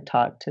who's going to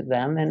talk to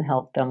them and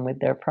help them with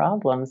their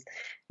problems.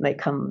 They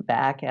come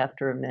back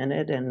after a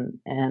minute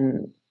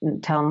and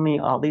tell me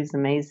all these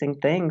amazing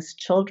things.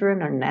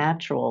 Children are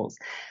naturals,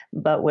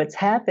 but what's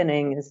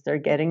happening is they're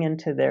getting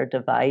into their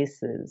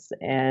devices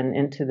and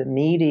into the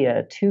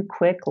media too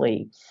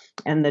quickly,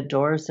 and the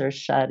doors are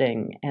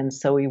shutting. And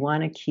so we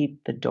want to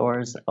keep the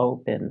doors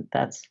open.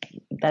 That's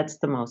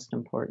the most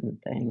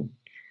important thing.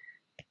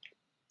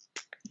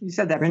 You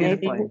said that RENEE,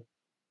 beautifully.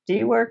 do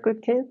you work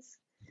with kids?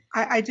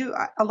 I do.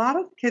 A lot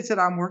of kids that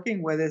I'm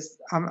working with is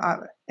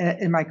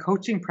in my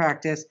coaching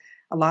practice,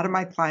 a lot of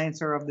my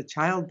clients are of the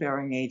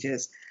childbearing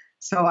ages.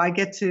 So I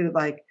get to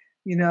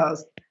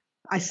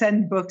I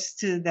send books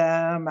to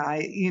them.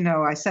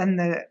 I send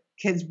the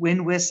kids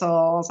wind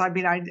whistles. I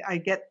mean, I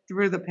get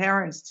through the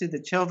parents to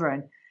the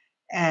children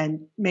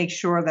and make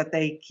sure that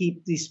they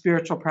keep these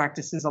spiritual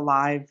practices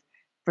alive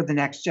for the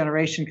next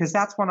generation. Because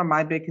that's one of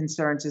my big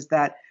concerns, is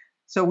that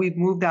so we've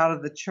moved out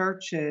of the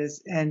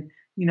churches, and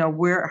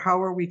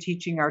how are we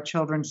teaching our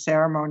children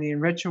ceremony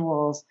and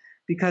rituals?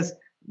 Because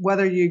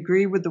whether you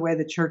agree with the way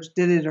the church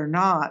did it or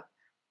not,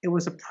 it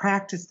was a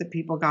practice that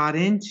people got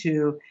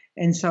into.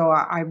 And so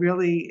I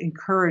really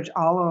encourage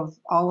all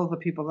of the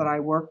people that I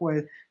work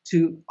with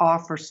to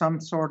offer some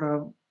sort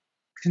of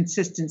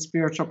consistent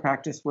spiritual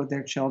practice with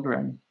their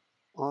children.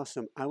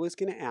 Awesome. I was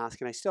going to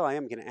ask, and I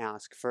am going to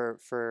ask for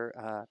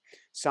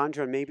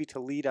Sandra maybe to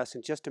lead us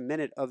in just a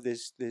minute of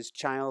this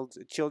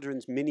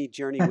children's mini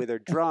journey with her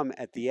drum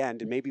at the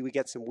end, and maybe we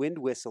get some wind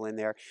whistle in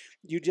there.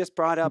 You just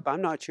brought up,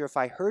 I'm not sure if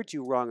I heard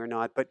you wrong or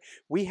not, but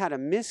we had a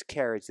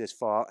miscarriage this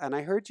fall, and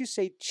I heard you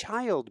say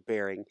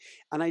childbearing,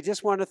 and I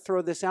just want to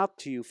throw this out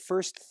to you.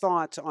 First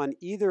thoughts on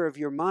either of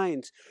your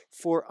minds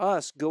for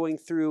us going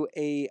through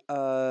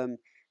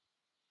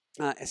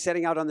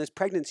setting out on this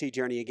pregnancy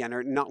journey again,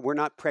 or not, we're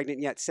not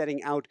pregnant yet,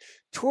 setting out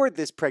toward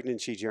this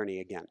pregnancy journey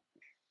again?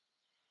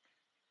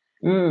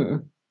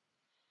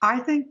 I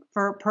think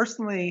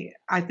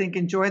I think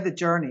enjoy the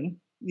journey.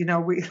 You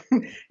know, we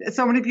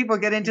so many people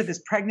get into this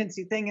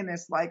pregnancy thing and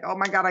it's like, oh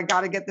my God, I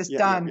got to get this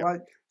done. Well,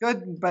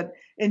 good, but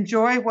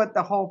enjoy what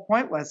the whole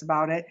point was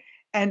about it.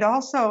 And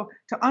also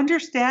to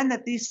understand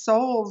that these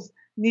souls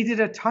needed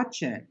a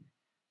touch in.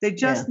 They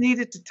just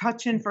needed to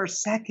touch in for a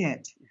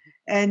second.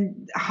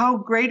 And how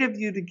great of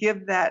you to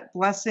give that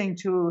blessing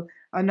to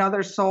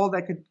another soul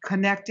that could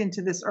connect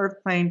into this earth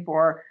plane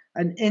for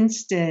an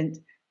instant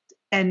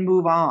and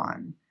move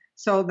on.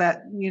 So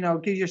that, you know,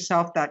 give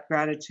yourself that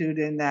gratitude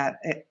and that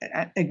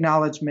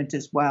acknowledgement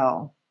as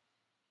well.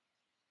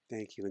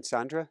 Thank you. And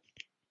Sandra?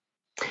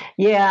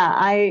 Yeah,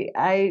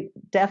 I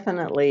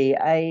definitely,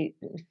 I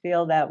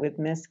feel that with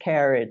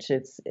miscarriage,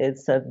 it's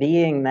a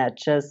being that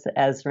just,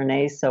 as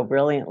Renee so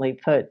brilliantly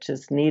put,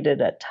 just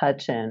needed a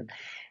touch in.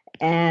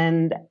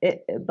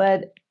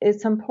 But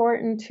it's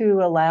important to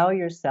allow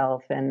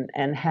yourself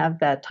and have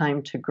that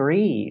time to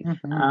grieve.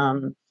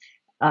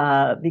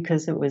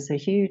 Because it was a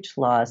huge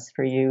loss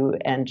for you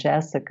and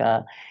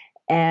Jessica.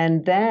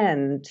 And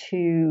then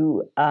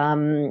to,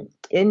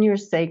 in your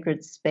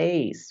sacred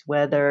space,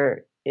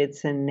 whether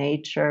it's in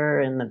nature,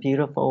 in the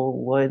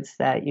beautiful woods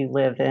that you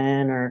live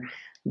in, or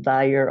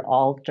by your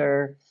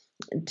altar,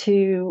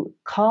 to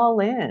call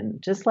in,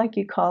 just like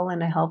you call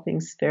in a helping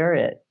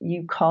spirit,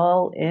 you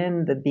call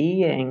in the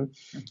being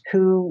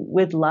who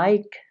would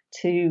like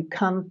to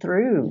come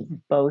through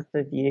both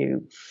of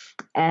you,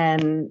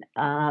 and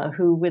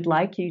who would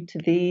like you to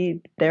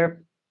be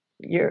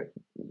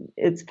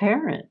its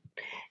parent.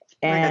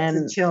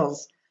 And the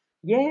chills.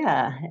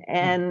 Yeah,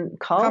 and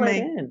call Coming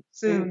it in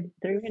soon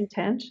through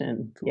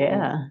intention. Cool.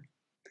 Yeah.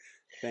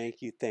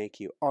 Thank you. Thank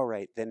you. All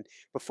right. Then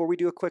before we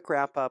do a quick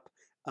wrap up,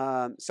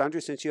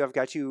 Sandra, since I've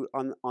got you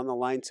on the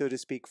line, so to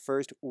speak,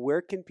 first,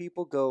 where can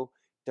people go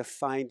to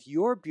find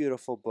your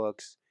beautiful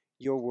books,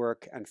 your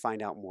work, and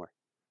find out more?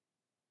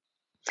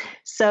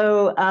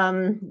 So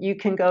you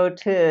can go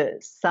to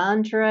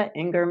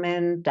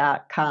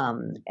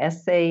sandraingerman.com,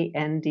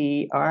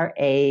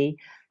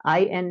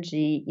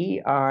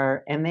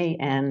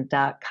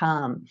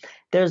 SandraIngerman.com.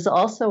 There's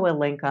also a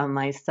link on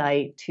my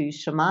site to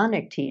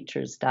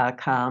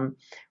shamanicteachers.com,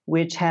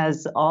 which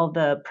has all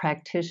the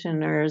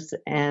practitioners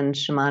and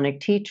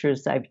shamanic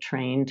teachers I've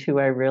trained who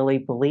I really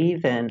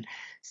believe in.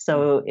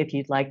 So if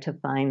you'd like to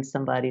find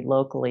somebody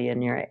locally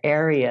in your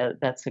area,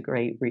 that's a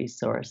great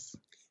resource.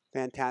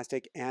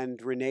 Fantastic.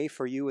 And Renee,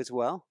 for you as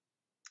well?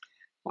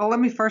 Well, let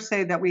me first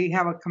say that we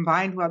have a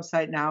combined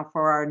website now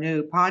for our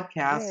new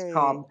podcast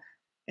called,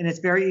 and it's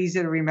very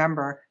easy to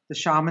remember,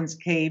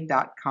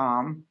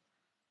 theshamanscave.com,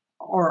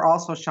 or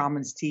also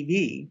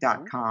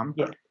shamanstv.com.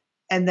 Yeah.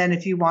 And then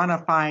if you want to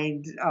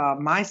find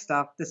my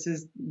stuff, this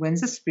is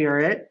Winds of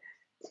Spirit,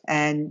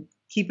 and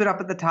keep it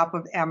up at the top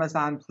of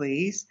Amazon,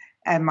 please.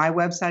 And my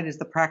website is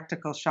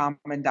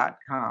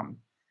thepracticalshaman.com.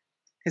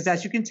 Because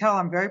as you can tell,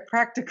 I'm very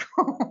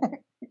practical.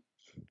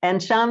 And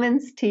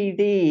Shamans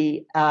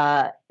TV,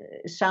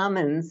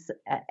 Shamans,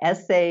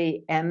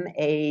 SAMANAS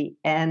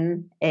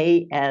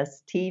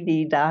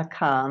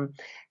TV.com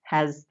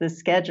has the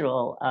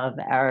schedule of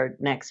our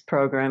next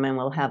program, and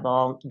we'll have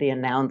all the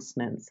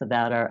announcements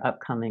about our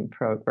upcoming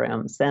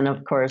programs. And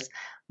of course,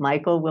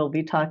 Michael will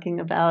be talking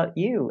about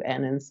you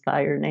and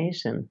Inspire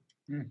Nation.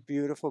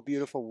 Beautiful,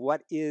 beautiful.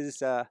 What is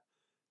the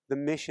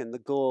mission, the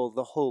goal,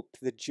 the hope,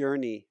 the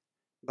journey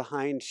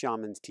behind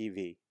Shamans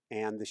TV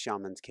and the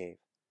Shaman's Cave?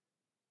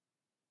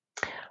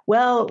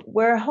 Well,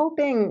 we're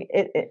hoping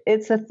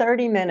it's a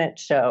 30-minute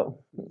show.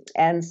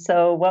 And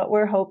so what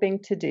we're hoping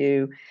to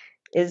do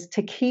is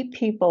to keep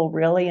people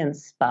really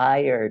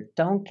inspired.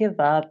 Don't give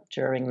up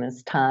during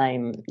this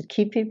time.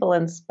 Keep people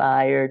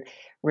inspired.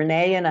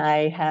 Renee and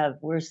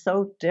we're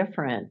so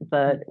different,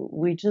 but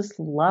we just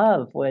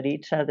love what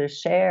each other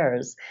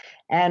shares.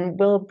 And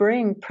we'll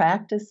bring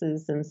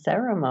practices and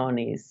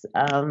ceremonies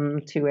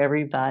to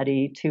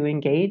everybody to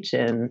engage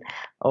in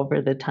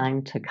over the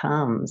time to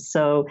come.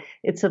 So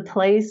it's a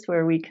place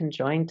where we can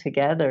join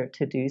together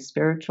to do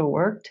spiritual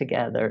work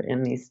together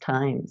in these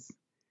times.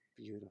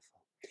 Beautiful.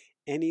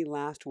 Any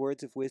last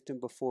words of wisdom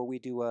before we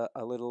do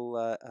a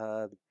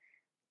little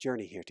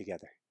journey here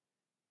together?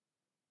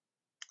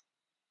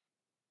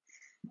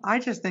 I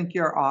just think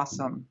you're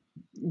awesome.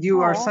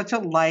 You are such a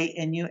light,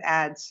 and you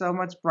add so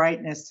much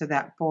brightness to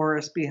that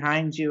forest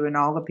behind you and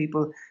all the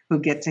people who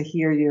get to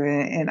hear you.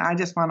 And I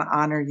just want to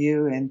honor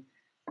you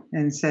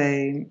and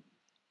say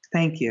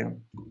thank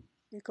you.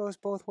 It goes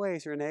both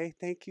ways, Renee.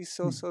 Thank you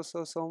so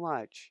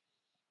much.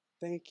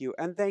 Thank you.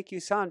 And thank you,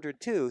 Sandra,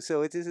 too.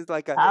 So this is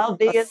like I'll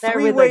be a in there with a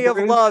three-way of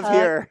group love hug.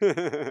 here.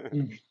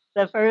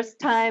 The first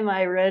time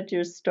I read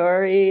your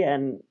story,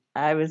 and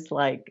I was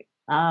like,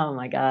 oh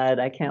my God,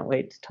 I can't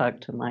wait to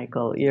talk to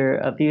Michael. You're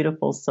a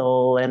beautiful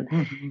soul,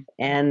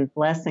 and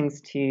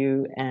blessings to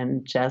you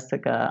and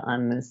Jessica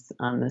on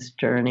this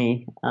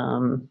journey.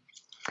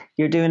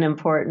 You're doing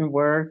important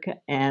work,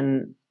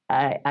 and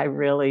I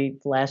really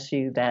bless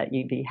you that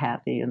you be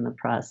happy in the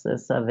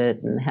process of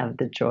it and have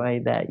the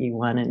joy that you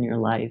want in your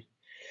life.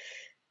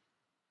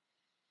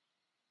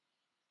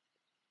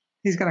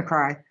 He's gonna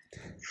cry.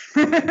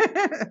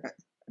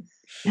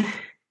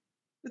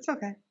 It's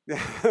okay.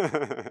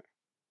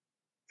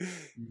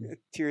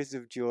 Tears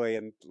of joy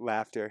and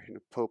laughter and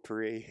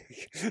potpourri.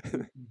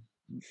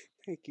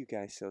 Thank you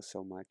guys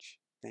so much.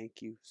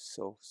 Thank you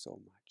so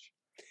much.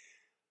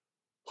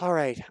 All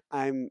right,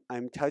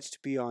 I'm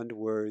touched beyond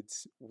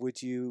words.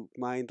 Would you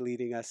mind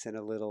leading us in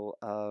a little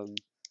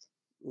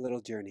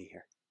journey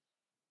here?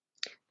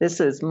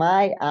 This is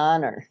my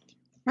honor.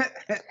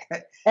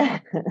 I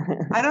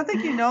don't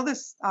think you know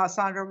this,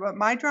 Sandra, but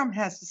my drum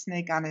has a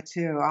snake on it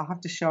too. I'll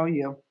have to show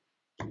you.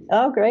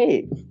 Oh,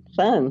 great.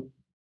 Fun.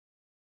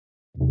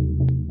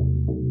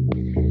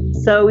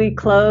 So we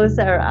close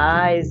our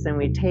eyes and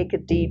we take a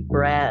deep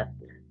breath.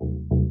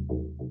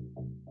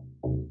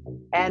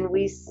 And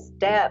we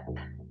step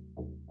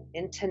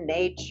into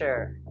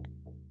nature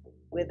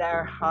with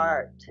our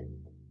heart,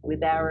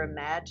 with our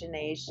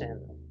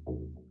imagination.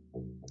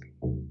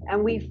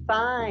 And we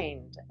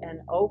find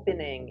an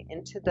opening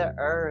into the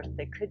earth.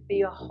 It could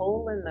be a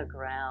hole in the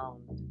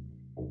ground.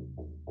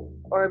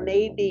 Or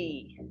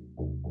maybe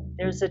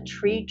there's a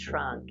tree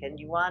trunk and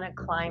you want to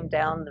climb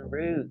down the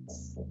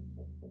roots.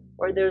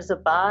 Or there's a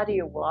body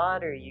of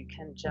water you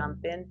can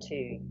jump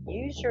into.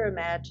 Use your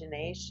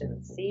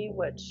imagination, see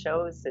what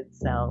shows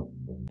itself,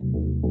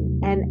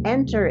 and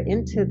enter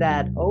into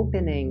that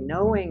opening,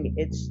 knowing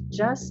it's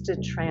just a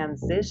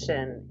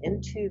transition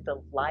into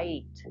the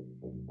light,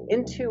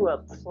 into a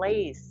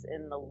place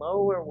in the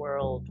lower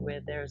world where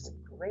there's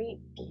great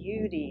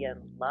beauty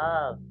and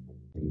love.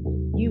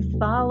 You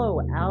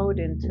follow out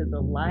into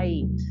the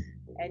light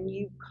and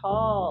you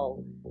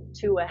call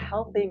to a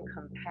helping,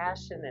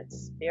 compassionate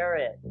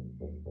spirit.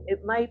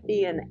 It might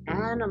be an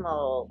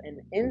animal, an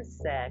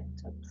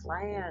insect, a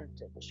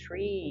plant, a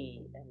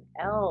tree, an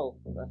elf,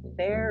 a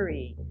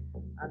fairy,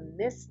 a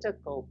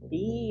mystical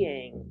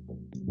being,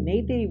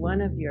 maybe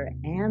one of your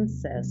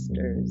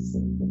ancestors.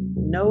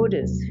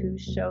 Notice who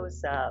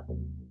shows up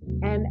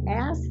and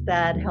ask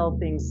that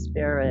helping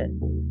spirit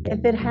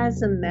if it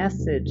has a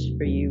message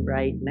for you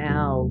right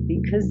now,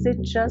 because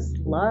it just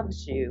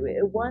loves you.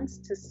 It wants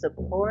to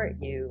support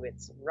you.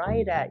 It's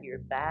right at your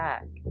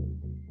back.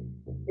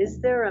 Is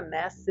there a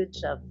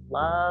message of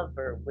love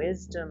or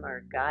wisdom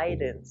or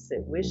guidance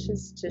it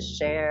wishes to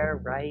share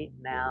right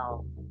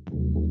now?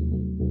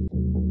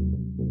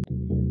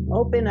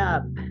 Open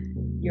up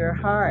your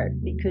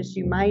heart, because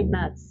you might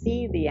not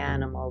see the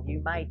animal.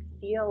 You might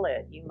feel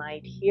it. You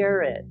might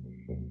hear it.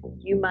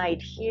 You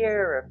might hear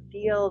or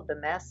feel the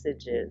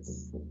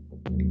messages.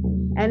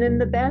 And in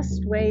the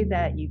best way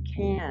that you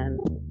can,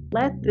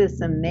 let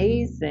this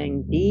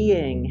amazing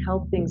being,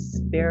 helping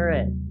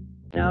spirit,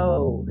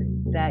 know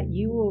that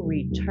you will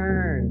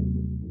return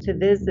to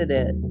visit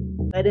it.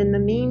 But in the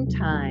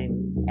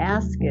meantime,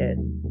 ask it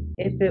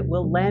if it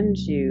will lend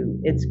you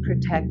its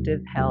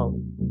protective help.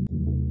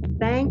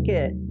 Thank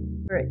it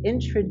for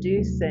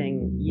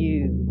introducing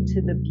you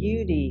to the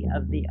beauty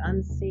of the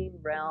unseen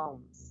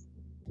realms,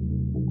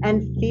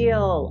 and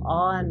feel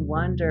awe and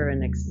wonder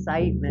and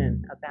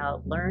excitement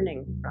about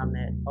learning from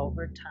it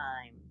over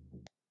time.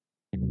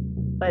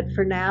 But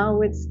for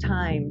now, it's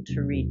time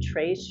to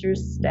retrace your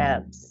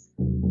steps,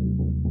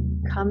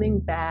 coming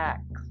back,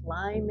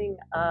 climbing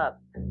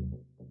up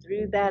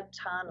through that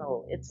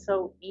tunnel. It's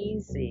so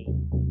easy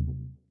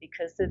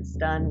because it's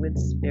done with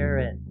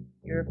spirit.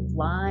 You're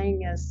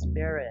flying as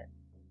spirit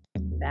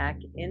back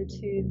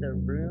into the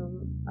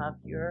room of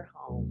your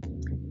home.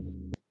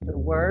 The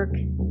work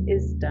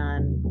is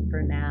done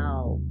for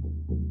now.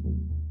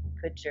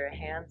 Put your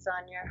hands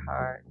on your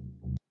heart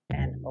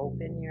and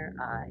open your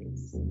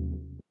eyes.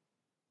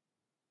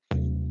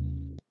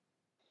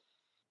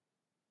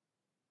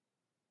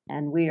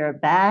 And we are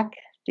back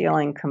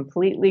feeling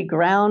completely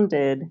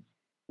grounded,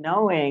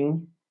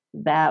 knowing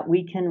that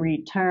we can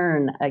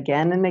return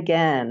again and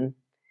again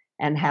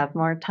and have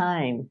more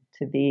time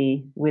to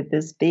be with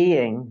this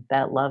being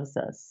that loves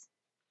us.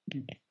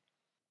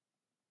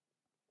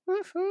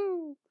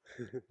 Woohoo!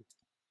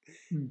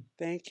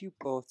 Thank you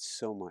both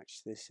so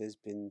much. This has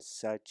been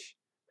such,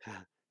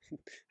 I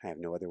have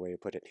no other way to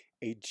put it,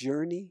 a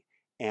journey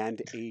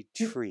and a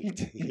treat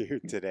here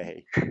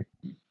today.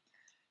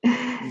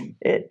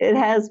 It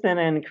has been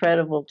an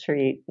incredible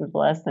treat.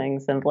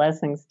 Blessings, and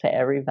blessings to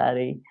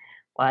everybody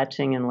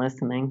watching and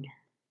listening.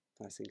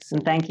 Blessings so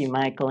And thank you,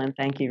 much. Michael, and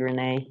thank you,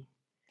 Renee.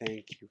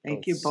 Thank you both.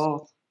 Thank you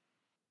both.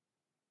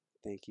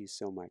 Thank you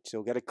so much. So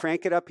we've got to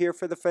crank it up here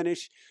for the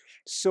finish.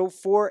 So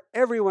for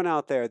everyone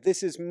out there,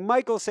 this is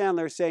Michael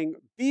Sandler saying,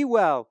 be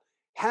well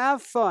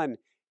have fun.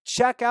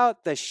 Check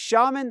out the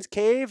Shaman's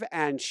Cave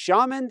and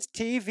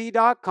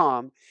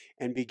shamanstv.com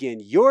and begin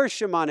your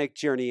shamanic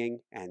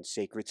journeying and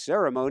sacred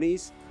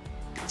ceremonies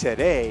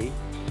today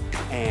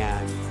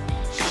and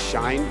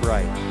shine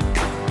bright.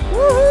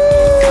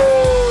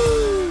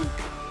 Woohoo!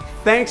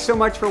 Thanks so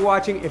much for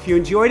watching. If you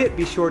enjoyed it,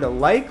 be sure to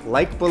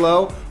like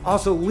below.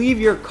 Also, leave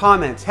your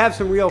comments. Have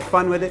some real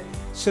fun with it.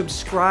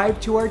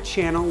 Subscribe to our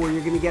channel where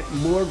you're going to get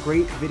more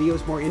great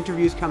videos, more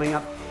interviews coming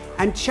up.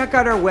 And check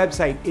out our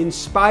website,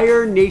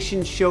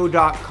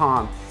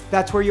 inspirenationshow.com.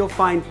 That's where you'll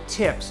find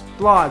tips,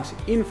 blogs,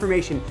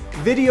 information,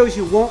 videos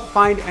you won't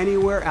find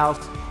anywhere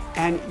else,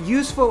 and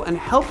useful and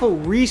helpful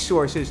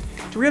resources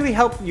to really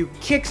help you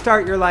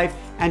kickstart your life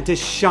and to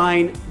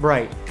shine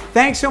bright.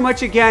 Thanks so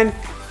much again.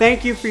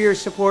 Thank you for your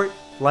support.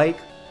 Like,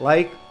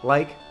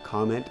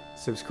 comment,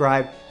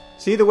 subscribe.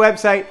 See the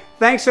website.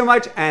 Thanks so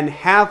much and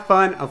have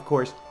fun. Of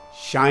course,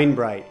 shine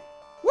bright.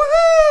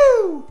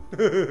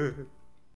 Woohoo!